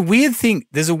there's a weird thing.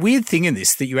 There's a weird thing in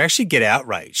this that you actually get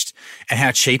outraged at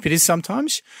how cheap it is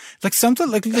sometimes.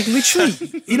 Sometimes, literally,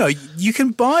 you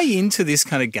can buy into this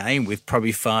kind of game with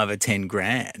probably 5 or 10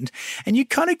 grand, and you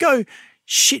kind of go,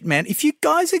 shit, man. If you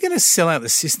guys are going to sell out the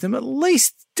system, at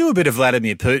least do a bit of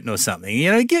Vladimir Putin or something.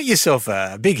 Get yourself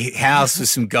a big house with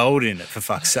some gold in it, for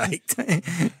fuck's sake.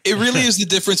 It really is the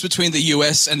difference between the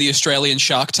US and the Australian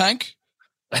Shark Tank.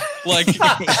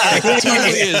 It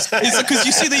totally is. It's because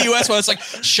you see the US where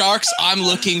it's sharks, I'm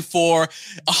looking for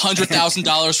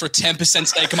 $100,000 for a 10%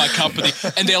 stake in my company.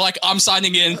 And they're I'm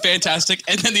signing in, fantastic.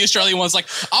 And then the Australian one's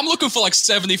I'm looking for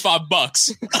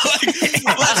 $75.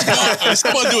 Let's go.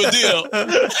 Someone do a deal.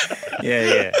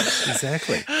 Yeah,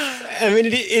 exactly. I mean,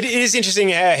 it is interesting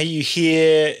how you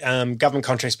hear government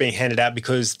contracts being handed out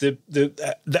because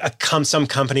some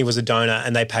company was a donor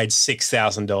and they paid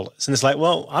 $6,000. And it's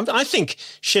I think,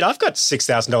 shit, I've got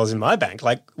 $6,000 in my bank.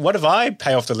 What if I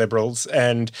pay off the Liberals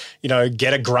and,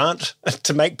 get a grant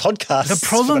to make podcasts? The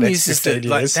problem is that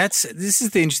this is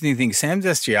the interesting thing. Sam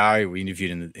Dastyari we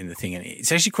interviewed in the thing, and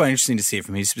it's actually quite interesting to see it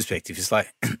from his perspective. It's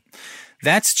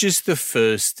that's just the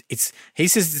first. He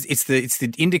says it's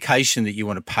the indication that you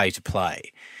want to pay to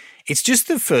play. It's just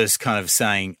the first kind of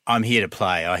saying, I'm here to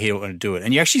play. I here want to do it.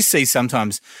 And you actually see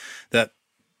sometimes that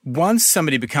once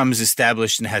somebody becomes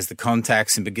established and has the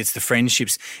contacts and gets the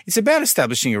friendships, it's about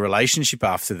establishing a relationship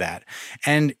after that.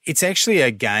 And it's actually a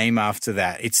game after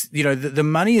that. It's, the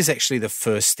money is actually the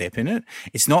first step in it.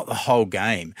 It's not the whole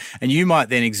game. And you might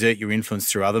then exert your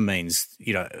influence through other means,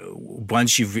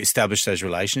 once you've established those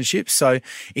relationships. So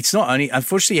it's not only,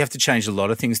 unfortunately, you have to change a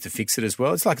lot of things to fix it as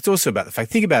well. It's also about the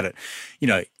fact, think about it,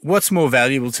 what's more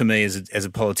valuable to me as a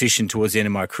politician towards the end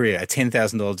of my career, a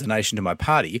 $10,000 donation to my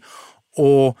party,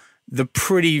 or the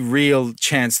pretty real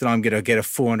chance that I'm going to get a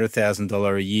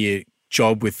 $400,000 a year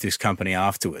job with this company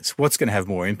afterwards? What's going to have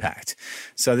more impact?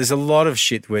 So there's a lot of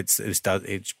shit where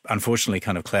it unfortunately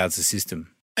kind of clouds the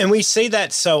system. And we see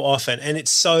that so often, and it's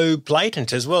so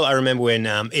blatant as well. I remember when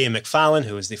Ian Macfarlane,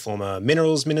 who was the former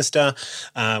Minerals Minister,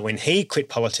 when he quit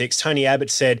politics, Tony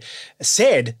Abbott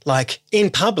said like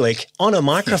in public on a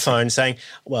microphone saying,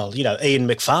 well, you know, Ian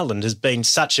Macfarlane has been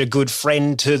such a good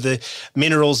friend to the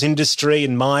minerals industry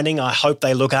and mining. I hope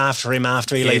they look after him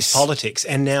after he leaves politics.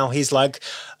 And now he's like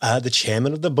the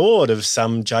chairman of the board of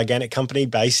some gigantic company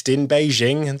based in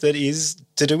Beijing that is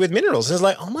to do with minerals. And it's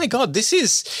like, oh my God, this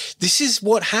is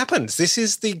what happens. This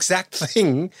is the exact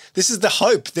thing. This is the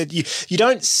hope that you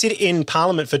don't sit in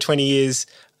Parliament for 20 years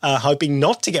hoping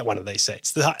not to get one of these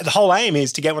seats. The whole aim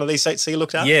is to get one of these seats so you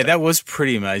looked after. Yeah, that was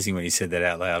pretty amazing when he said that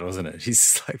out loud, wasn't it?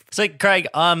 He's like, so Craig,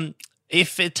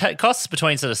 if it costs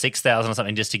between sort of $6,000 or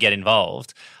something just to get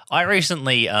involved, I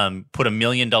recently put $1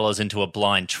 million into a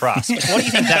blind trust. What do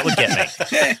you think that would get me?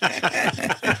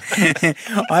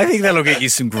 I think that'll get you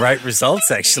some great results,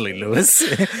 actually, Lewis,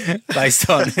 based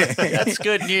on... That's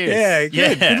good news.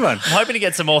 Yeah, good one. I'm hoping to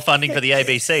get some more funding for the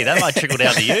ABC. That might trickle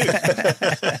down to you.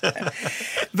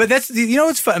 But that's, you know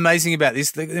what's amazing about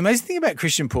this? The amazing thing about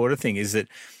Christian Porter thing is that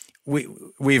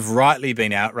we've rightly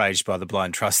been outraged by the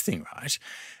blind trust thing, right?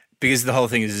 Because the whole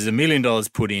thing is there's $1 million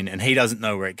put in and he doesn't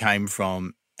know where it came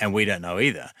from and we don't know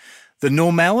either. The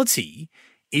normality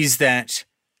is that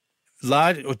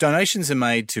donations are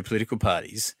made to political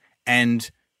parties and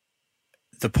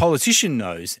the politician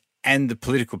knows and the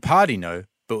political party know,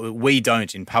 but we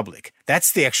don't in public.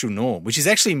 That's the actual norm, which is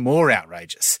actually more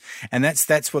outrageous. And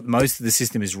that's what most of the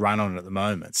system is run on at the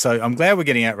moment. So I'm glad we're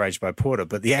getting outraged by Porter,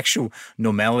 but the actual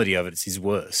normality of it is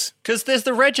worse. Because there's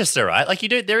the register, right? Like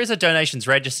there is a donations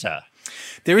register.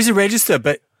 There is a register,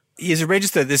 but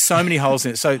there's so many holes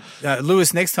in it. So,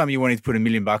 Lewis, next time you want to put $1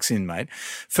 million in, mate,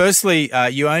 firstly,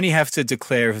 you only have to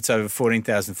declare if it's over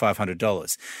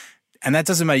 $14,500. And that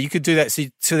doesn't matter. You could do that.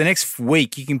 So the next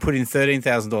week, you can put in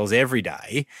 $13,000 every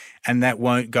day, and that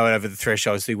won't go over the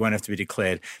threshold, so you won't have to be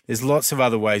declared. There's lots of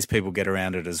other ways people get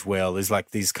around it as well. There's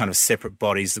like these kind of separate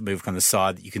bodies that move on the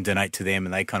side that you can donate to them,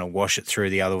 and they kind of wash it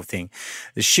through the other thing.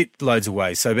 There's shit loads of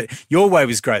ways. So, but your way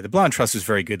was great. The Blind Trust was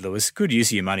very good, Lewis. Good use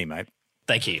of your money, mate.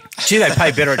 Thank you. Gee, they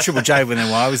pay better at Triple J than when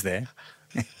I was there.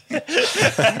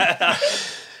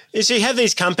 So you have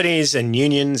these companies and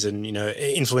unions and, you know,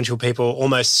 influential people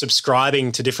almost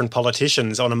subscribing to different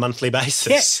politicians on a monthly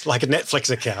basis, like a Netflix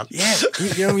account. Yeah.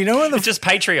 You know what? It's just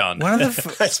Patreon. It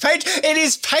is Patreon. It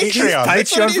is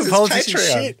Patreon for politicians.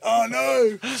 Shit. Oh,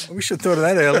 no. We should have thought of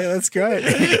that earlier. That's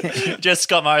great. Just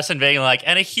Scott Morrison being like,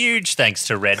 and a huge thanks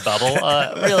to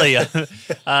Redbubble. Really.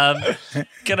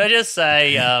 Can I just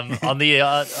say on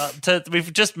the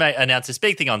we've just announced this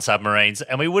big thing on submarines,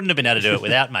 and we wouldn't have been able to do it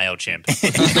without MailChimp.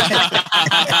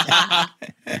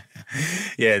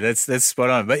 Yeah, that's spot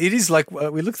on. But it is like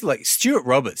we looked at like Stuart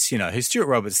Roberts, you know,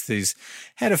 who's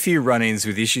had a few run-ins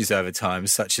with issues over time,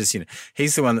 such as, you know,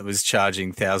 he's the one that was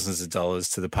charging thousands of dollars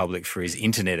to the public for his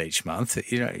internet each month.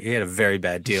 You know, he had a very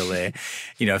bad deal there.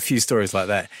 You know, a few stories like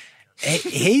that.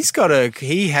 He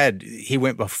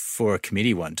went before a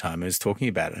committee one time and was talking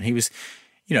about it, and he was,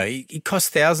 you know, it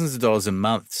cost thousands of dollars a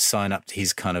month to sign up to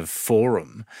his kind of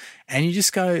forum, and you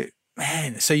just go,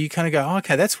 man, so you kind of go, oh,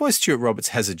 okay, that's why Stuart Roberts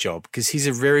has a job, because he's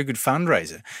a very good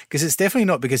fundraiser, because it's definitely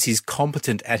not because he's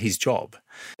competent at his job.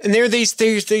 And there are these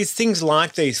things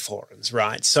like these forums,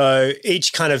 right? So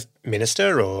each kind of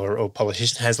minister or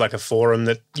politician has like a forum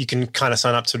that you can kind of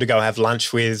sign up to go have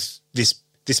lunch with this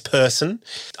person.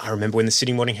 I remember when the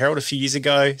Sydney Morning Herald a few years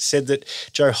ago said that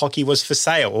Joe Hockey was for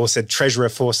sale, or said treasurer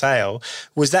for sale.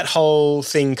 Was that whole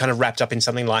thing kind of wrapped up in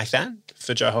something like that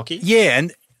for Joe Hockey? Yeah,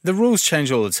 and the rules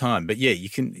change all the time, but yeah, you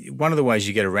can. One of the ways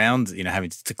you get around, you know, having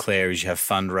to declare is you have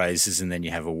fundraisers, and then you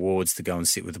have awards to go and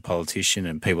sit with the politician,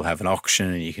 and people have an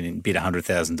auction, and you can bid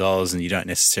 $100,000, and you don't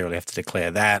necessarily have to declare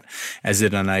that as a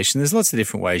donation. There's lots of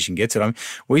different ways you can get to it. I mean,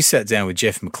 we sat down with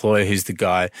Jeff McCloy, who's the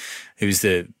guy who's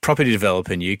the property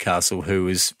developer in Newcastle, who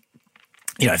was,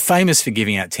 you know, famous for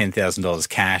giving out $10,000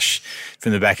 cash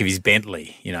from the back of his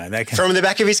Bentley, you know. From the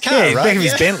back of his car, right? Yeah, back of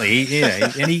his Bentley, you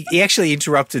know. And he actually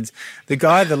interrupted the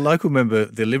guy, the local member,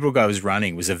 the Liberal guy was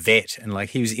running, was a vet, and like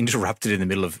he was interrupted in the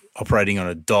middle of operating on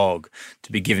a dog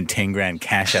to be given $10,000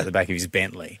 cash out the back of his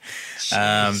Bentley.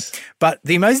 But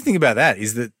the amazing thing about that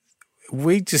is that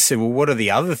we just said, well, what are the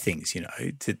other things, you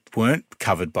know, that weren't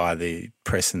covered by the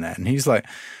press and that? And he was like,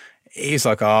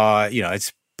 oh, you know,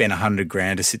 it's spent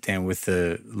 $100,000 to sit down with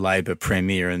the Labor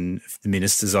Premier and the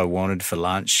ministers I wanted for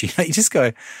lunch. You know, you just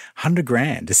go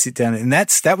 $100,000 to sit down, and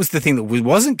that was the thing that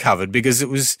wasn't covered because it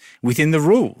was within the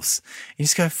rules. You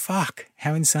just go, fuck,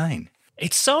 how insane!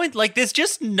 It's so like there's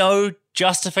just no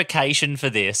justification for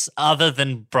this other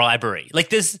than bribery. Like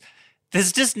there's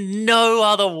just no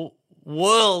other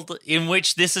world in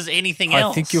which this is anything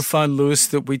else. I think you'll find, Lewis,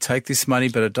 that we take this money,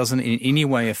 but it doesn't in any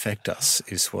way affect us,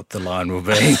 is what the line will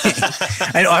be.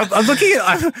 And I'm looking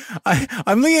at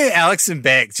Aleks and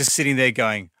Beck just sitting there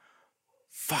going,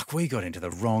 fuck, we got into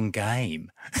the wrong game.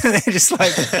 They're just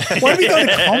like, why have we got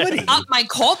a comedy? Up my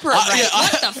corporate rate.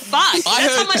 What the fuck?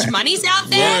 That's how much money's out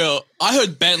there? Well, I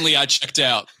heard Bentley, I checked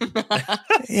out.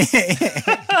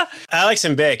 Aleks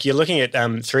and Beck, you're looking at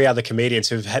three other comedians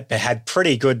who've had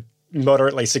pretty good,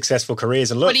 moderately successful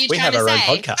careers. And look, we have our own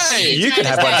podcast. Hey, you could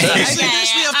have one. we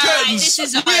have curtains. This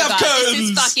is we over. have curtains. This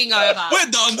is fucking over. We're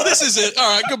done. This is it.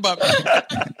 All right, goodbye.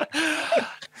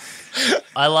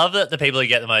 I love that the people who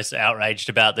get the most outraged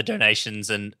about the donations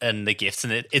and the gifts,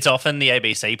 and it's often the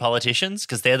ABC politicians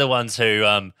because they're the ones who,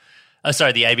 the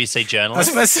ABC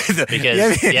journalists. I was about to say that.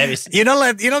 Because the ABC you're not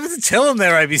allowed to tell them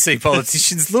they're ABC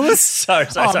politicians, Lewis. sorry.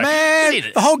 Man,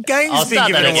 the whole game's been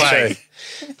given away.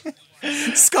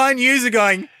 Sky News are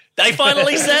going, they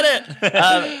finally said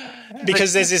it.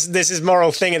 Because there's this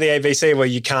moral thing at the ABC where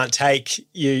you can't take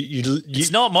you.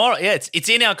 It's not moral. Yeah, it's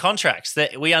in our contracts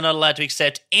that we are not allowed to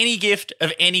accept any gift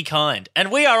of any kind,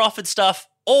 and we are offered stuff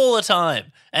all the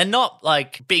time, and not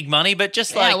like big money, but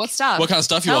just like what stuff? What kind of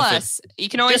stuff you Tell offered? us. You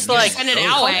can always Just like- send it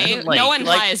our way. No one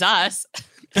hires us.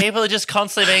 people are just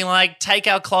constantly being like, take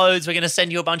our clothes, we're going to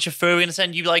send you a bunch of food, we're going to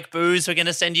send you like booze, we're going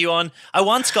to send you on. I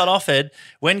once got offered,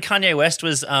 when Kanye West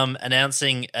was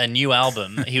announcing a new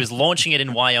album, he was launching it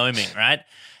in Wyoming, right?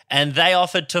 And they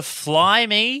offered to fly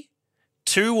me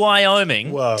to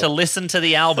Wyoming to listen to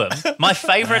the album. My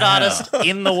favorite artist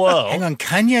in the world. Hang on,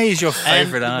 Kanye is your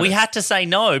favorite artist. We had to say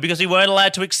no because we weren't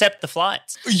allowed to accept the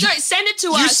flights. No, send it to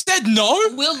us. You said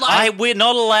no? We're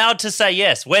not allowed to say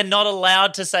yes. We're not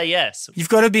allowed to say yes. You've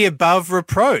got to be above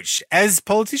reproach, as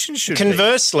politicians should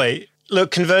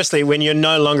Conversely, when you're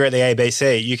no longer at the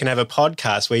ABC, you can have a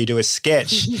podcast where you do a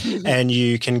sketch and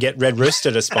you can get Red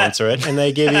Rooster to sponsor it and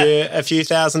they give you a few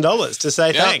 $1,000s to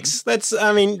say thanks. That's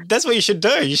what you should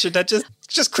do. You should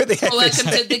just quit the ABC.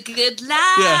 Welcome to the good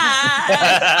life.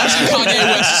 That's Kanye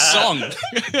West's song.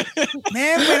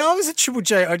 Man, when I was at Triple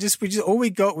J, all we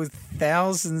got was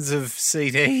thousands of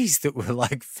CDs that were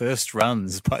like first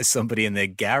runs by somebody in their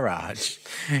garage.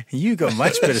 You got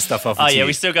much better stuff off. Oh yeah,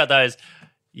 we still got those.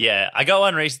 Yeah, I got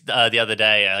one the other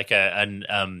day, like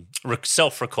a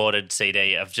self-recorded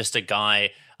CD of just a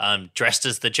guy dressed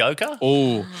as the Joker.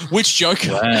 Oh, which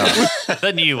Joker? Wow.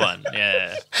 The new one,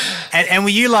 yeah. And were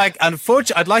you like,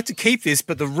 unfortunately, I'd like to keep this,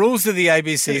 but the rules of the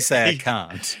ABC say I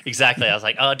can't. Exactly. I was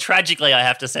like, oh, tragically, I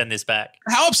have to send this back.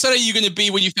 How upset are you going to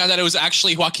be when you found out it was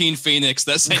actually Joaquin Phoenix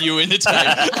that sent you in the tape?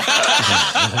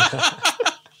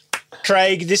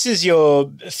 Craig, this is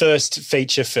your first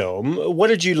feature film. What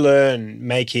did you learn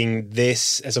making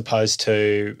this as opposed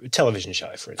to a television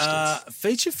show, for instance?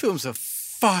 Feature films are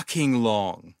fucking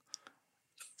long.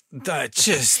 That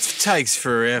just takes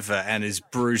forever and is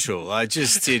brutal. I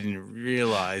just didn't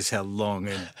realise how long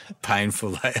and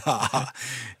painful they are.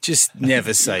 Just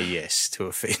never say yes to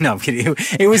a feature. No, I'm kidding.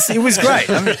 It was great.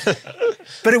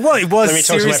 But it was Let me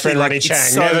talk to my seriously friend like Ronnie it's Chang.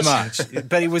 so much.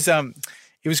 But it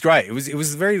was great. It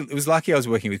was lucky I was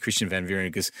working with Christian Van Vuren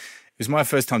because it was my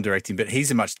first time directing, but he's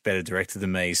a much better director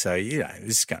than me. So,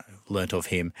 this kind of learnt off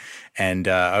him. And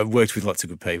I worked with lots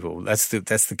of good people. That's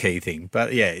the key thing.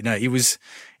 But yeah, no, it was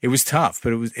tough,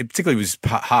 but it particularly was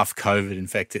half COVID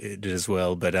infected as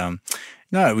well. But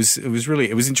no, it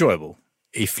was enjoyable,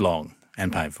 if long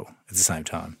and painful at the same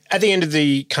time. At the end of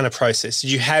the kind of process,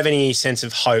 did you have any sense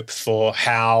of hope for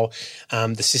how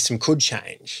the system could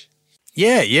change?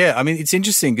 Yeah. I mean, it's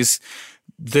interesting because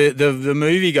the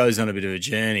movie goes on a bit of a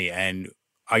journey, and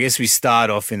I guess we start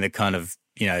off in the kind of,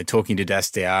 talking to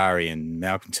Dastyari and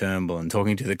Malcolm Turnbull and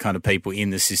talking to the kind of people in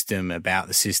the system about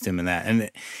the system and that. And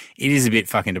it is a bit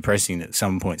fucking depressing at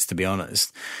some points, to be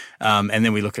honest. And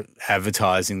then we look at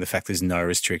advertising, the fact there's no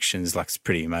restrictions, like it's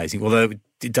pretty amazing. Although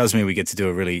it does mean we get to do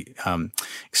a really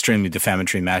extremely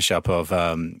defamatory mashup of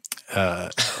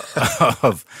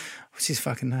what's his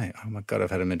fucking name? Oh, my God,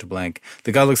 I've had a mental blank.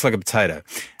 The guy looks like a potato.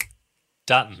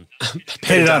 Dutton.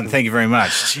 Peter Dutton, thank you very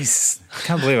much. Jesus, I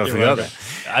can't believe I forgot that.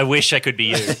 I wish I could be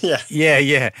you.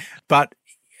 Yeah. But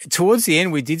towards the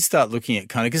end, we did start looking at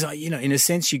kind of, because, in a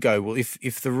sense you go, well,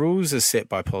 if the rules are set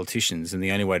by politicians and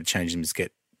the only way to change them is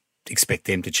expect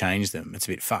them to change them, it's a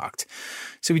bit fucked.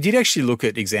 So we did actually look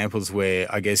at examples where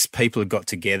I guess people had got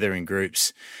together in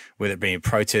groups, whether it be in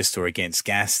protest or against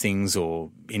gas things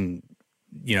or in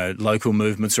local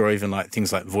movements or even like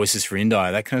things like Voices for Indi,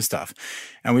 that kind of stuff.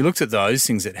 And we looked at those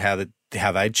things, at how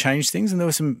they'd changed things, and there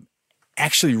were some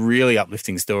actually really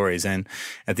uplifting stories. And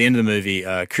at the end of the movie,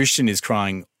 Christian is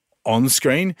crying on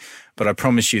screen, but I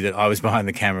promise you that I was behind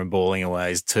the camera bawling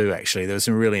away too, actually. There was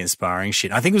some really inspiring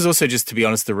shit. I think it was also just, to be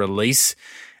honest, the release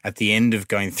at the end of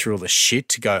going through all the shit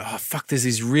to go, oh, fuck, there's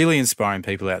these really inspiring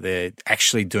people out there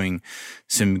actually doing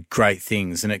some great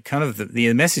things. And it kind of,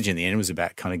 the message in the end was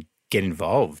about kind of get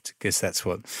involved. I guess that's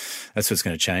what's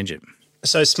going to change it.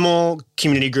 So small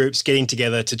community groups getting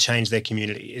together to change their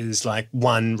community is like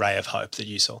one ray of hope that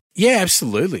you saw. Yeah,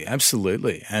 absolutely.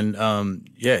 Absolutely. And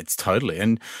yeah, it's totally.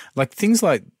 And like things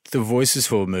like the Voices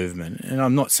for movement, and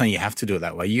I'm not saying you have to do it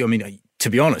that way. I mean, to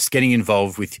be honest, getting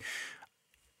involved with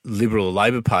Liberal or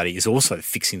Labor Party is also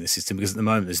fixing the system, because at the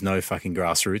moment there's no fucking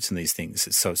grassroots in these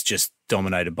things. So it's just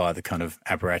dominated by the kind of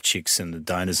apparatchiks and the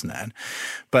donors and that.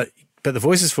 But the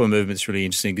Voices for movement is really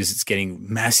interesting because it's getting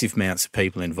massive amounts of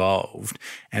people involved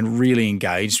and really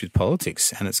engaged with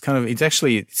politics. And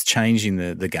it's changing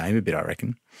the game a bit, I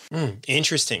reckon.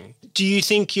 Interesting. Do you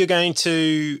think you're going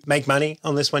to make money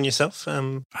on this one yourself?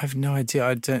 I have no idea.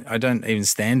 I don't even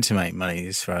stand to make money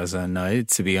as far as I know,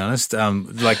 to be honest.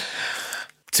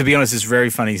 To be honest, it's a very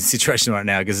funny situation right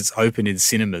now because it's open in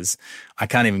cinemas. I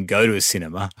can't even go to a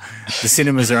cinema. The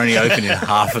cinemas are only open in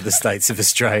half of the states of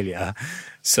Australia.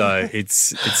 So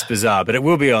it's bizarre. But it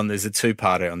will be on. There's a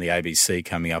 2-parter on the ABC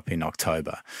coming up in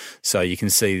October. So you can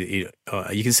see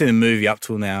the movie up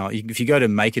till now. If you go to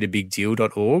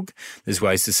makeititabigdeal.org, there's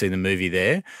ways to see the movie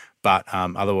there. But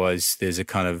otherwise, there's a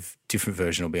kind of different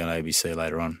version will be on ABC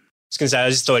later on. I was going to say, I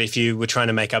just thought if you were trying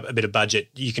to make up a bit of budget,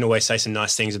 you can always say some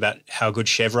nice things about how good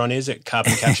Chevron is at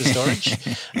carbon capture storage.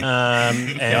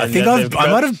 I think I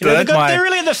might have burnt they're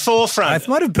really at the forefront. I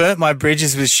might have burnt my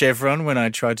bridges with Chevron when I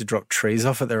tried to drop trees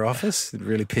off at their office. It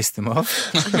really pissed them off.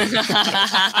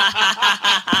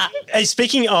 Hey,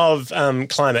 speaking of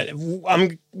climate,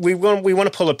 we want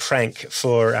to pull a prank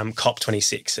for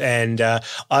COP26, and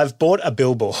I've bought a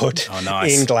billboard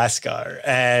in Glasgow,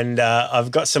 and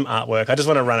I've got some artwork. I just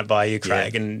want to run it by you,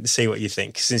 Craig, and see what you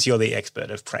think, since you're the expert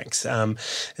of pranks. And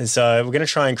so we're going to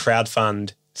try and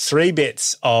crowdfund 3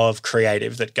 bits of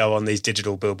creative that go on these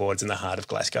digital billboards in the heart of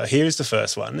Glasgow. Here's the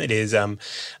first one. It is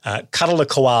cuddle a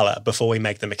koala before we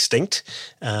make them extinct.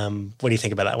 What do you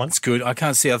think about that one? It's good. I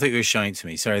can't see it. I thought you were showing it to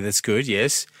me. Sorry, that's good.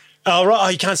 Yes. Oh, right. Oh,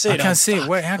 you can't see it. I can't see it.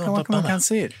 Wait, how come I can't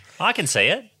see it? I can see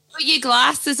it. Put your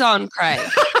glasses on, Craig.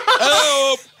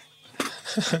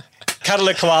 Cuddle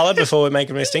a koala before we make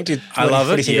them extinct. I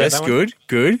love it. Yes, good.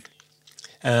 Good.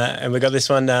 And we got this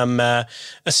one,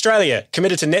 Australia,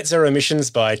 committed to net zero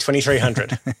emissions by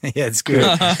 2300. Yeah, it's good.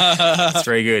 It's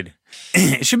very good.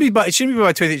 It shouldn't be by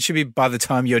 20. It should be by the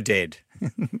time you're dead.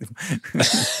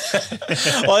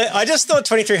 Well, I just thought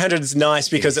 2300 is nice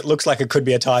because it looks like it could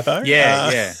be a typo.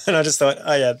 Yeah. And I just thought,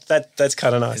 that's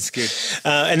kind of nice. It's good.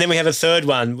 And then we have a third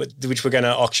one, which we're going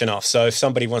to auction off. So if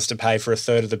somebody wants to pay for a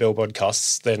third of the billboard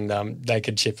costs, then they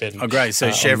could chip in. Oh, great.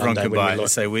 So Chevron could buy it.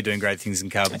 So we're doing great things in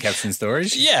carbon capture and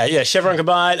storage. Yeah. Chevron can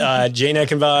buy it. Gina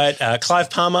can buy it. Clive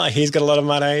Palmer, he's got a lot of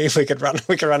money. We could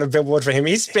run a billboard for him.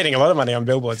 He's spending a lot of money on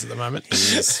billboards at the moment.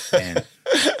 He is, man.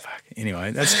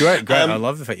 Anyway, that's great. I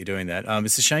love the fact you're doing that.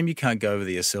 It's a shame you can't go over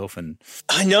there yourself. And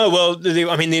I know. Well,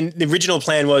 the original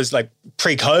plan was like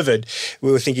pre-COVID.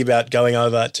 We were thinking about going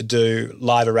over to do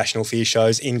live Irrational Fear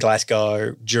shows in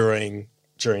Glasgow during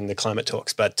the climate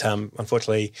talks. But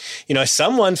unfortunately,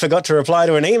 someone forgot to reply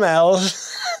to an email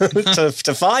to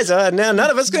Pfizer, and now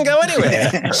none of us can go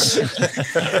anywhere.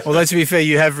 Although, to be fair,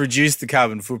 you have reduced the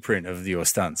carbon footprint of your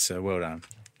stunts, so well done.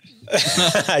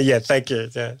 Yeah, thank you.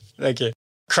 Yeah, thank you.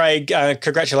 Craig,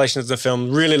 congratulations on the film.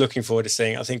 Really looking forward to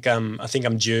seeing it. I think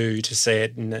I'm due to see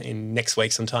it in next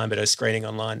week sometime at a screening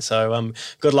online. So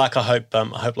good luck. I hope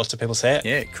lots of people see it.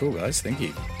 Yeah, cool guys. Thank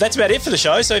you. That's about it for the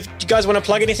show. So if you guys want to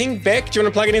plug anything, Beck, do you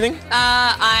want to plug anything?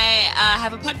 I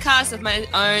have a podcast of my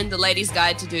own, The Ladies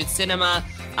Guide to Dude Cinema.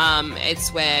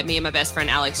 It's where me and my best friend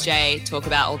Aleks J talk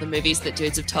about all the movies that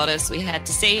dudes have told us we had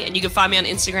to see. And you can find me on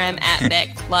Instagram at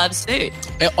Beck Loves Food.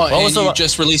 And you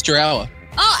just released your hour.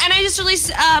 Oh, and I just released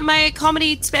my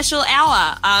comedy special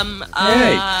hour. Awesome.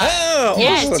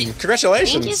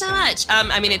 Congratulations. Thank you so much.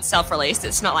 It's self-released.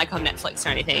 It's not like on Netflix or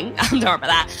anything. Don't worry about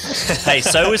that. Hey,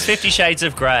 so was 50 Shades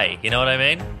of Grey. You know what I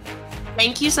mean?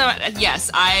 Thank you so much. Yes,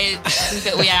 I think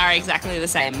that we are exactly the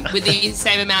same, with the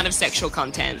same amount of sexual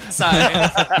content. So,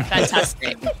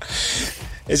 fantastic.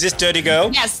 Is this Dirty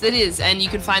Girl? Yes, it is. And you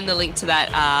can find the link to that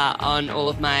on all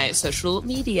of my social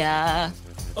media.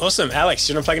 Awesome. Aleks,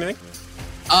 do you want to plug anything?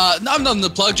 I'm not in the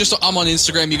plug. Just I'm on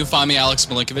Instagram. You can find me, Aleks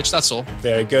Milinkovic. That's all.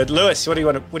 Very good, Lewis. What do you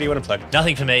want to plug?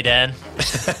 Nothing for me, Dan.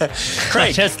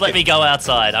 Craig, just let me go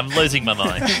outside. I'm losing my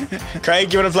mind. Craig,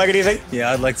 do you want to plug anything?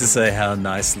 Yeah, I'd like to say how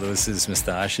nice Lewis's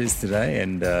moustache is today,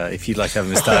 and if you'd like to have a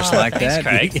moustache like thanks, that,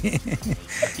 Craig.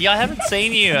 Yeah, I haven't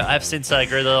seen you since I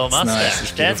grew the little mustache.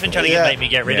 Nice, Dan's been trying to make me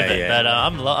get rid of it, but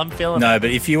I'm feeling it. No,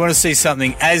 but if you want to see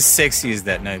something as sexy as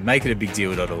that, no,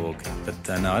 makeitaBigDeal.org.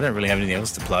 But no, I don't really have anything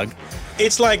else to plug.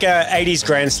 It's like a 80s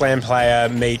Grand Slam player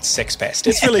meets sex pest.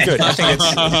 It's really good. I think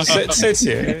it suits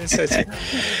you. It suits you.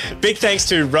 Big thanks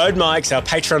to Road Mics, our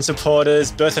Patreon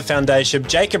supporters, Bertha Foundation,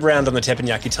 Jacob Round on the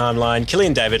Teppanyaki timeline,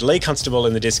 Killian David, Lee Constable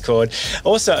in the Discord.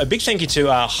 Also, a big thank you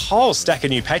to our whole stack of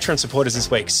new Patreon supporters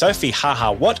this week. Sophie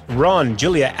Haha Watt, Ron,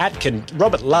 Julia Atkin,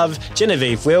 Robert Love,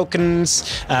 Genevieve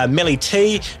Wilkins, Melly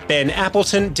T, Ben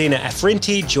Appleton, Dina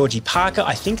Afrinti, Georgie Parker.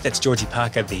 I think that's Georgie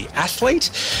Parker, the athlete.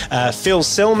 Phil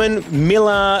Selman,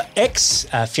 Miller X,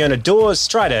 Fiona Dawes,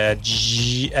 Strider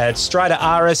Aris,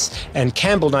 and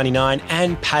Campbell99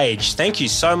 and Paige. Thank you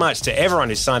so much to everyone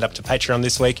who signed up to Patreon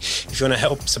this week. If you want to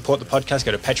help support the podcast,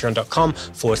 go to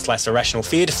patreon.com/irrational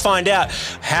fear to find out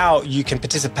how you can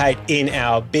participate in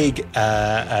our big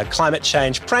climate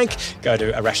change prank. Go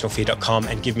to irrationalfear.com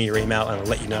and give me your email and I'll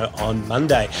let you know on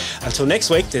Monday. Until next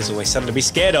week, there's always something to be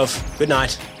scared of. Good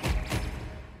night.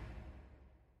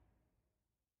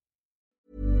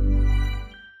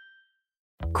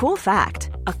 Cool fact,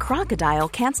 a crocodile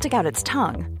can't stick out its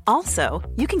tongue. Also,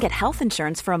 you can get health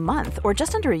insurance for a month or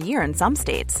just under a year in some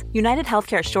states. United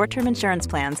Healthcare short-term insurance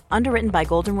plans, underwritten by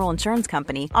Golden Rule Insurance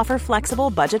Company, offer flexible,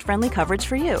 budget-friendly coverage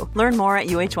for you. Learn more at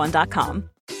uh1.com.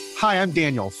 Hi, I'm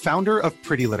Daniel, founder of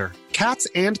Pretty Litter. Cats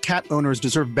and cat owners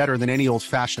deserve better than any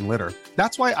old-fashioned litter.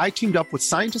 That's why I teamed up with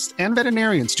scientists and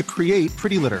veterinarians to create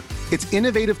Pretty Litter. Its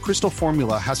innovative crystal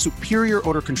formula has superior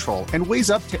odor control and weighs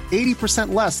up to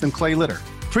 80% less than clay litter.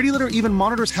 Pretty Litter even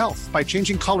monitors health by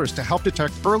changing colors to help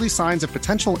detect early signs of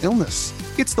potential illness.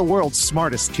 It's the world's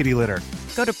smartest kitty litter.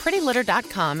 Go to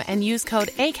prettylitter.com and use code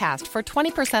ACAST for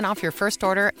 20% off your first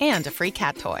order and a free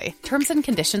cat toy. Terms and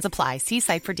conditions apply. See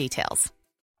site for details.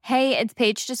 Hey, it's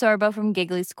Paige DeSorbo from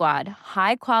Giggly Squad.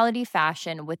 High quality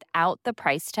fashion without the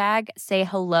price tag. Say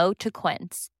hello to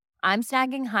Quince. I'm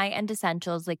snagging high-end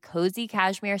essentials like cozy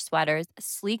cashmere sweaters,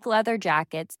 sleek leather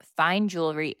jackets, fine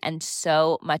jewelry, and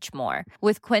so much more.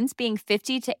 With Quince being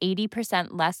 50 to 80%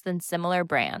 less than similar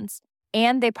brands.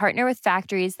 And they partner with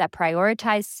factories that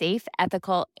prioritize safe,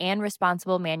 ethical, and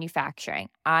responsible manufacturing.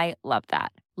 I love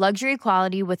that. Luxury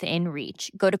quality within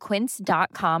reach. Go to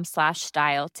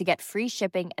quince.com/style to get free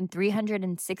shipping and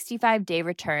 365-day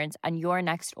returns on your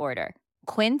next order.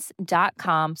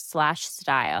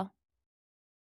 Quince.com/style.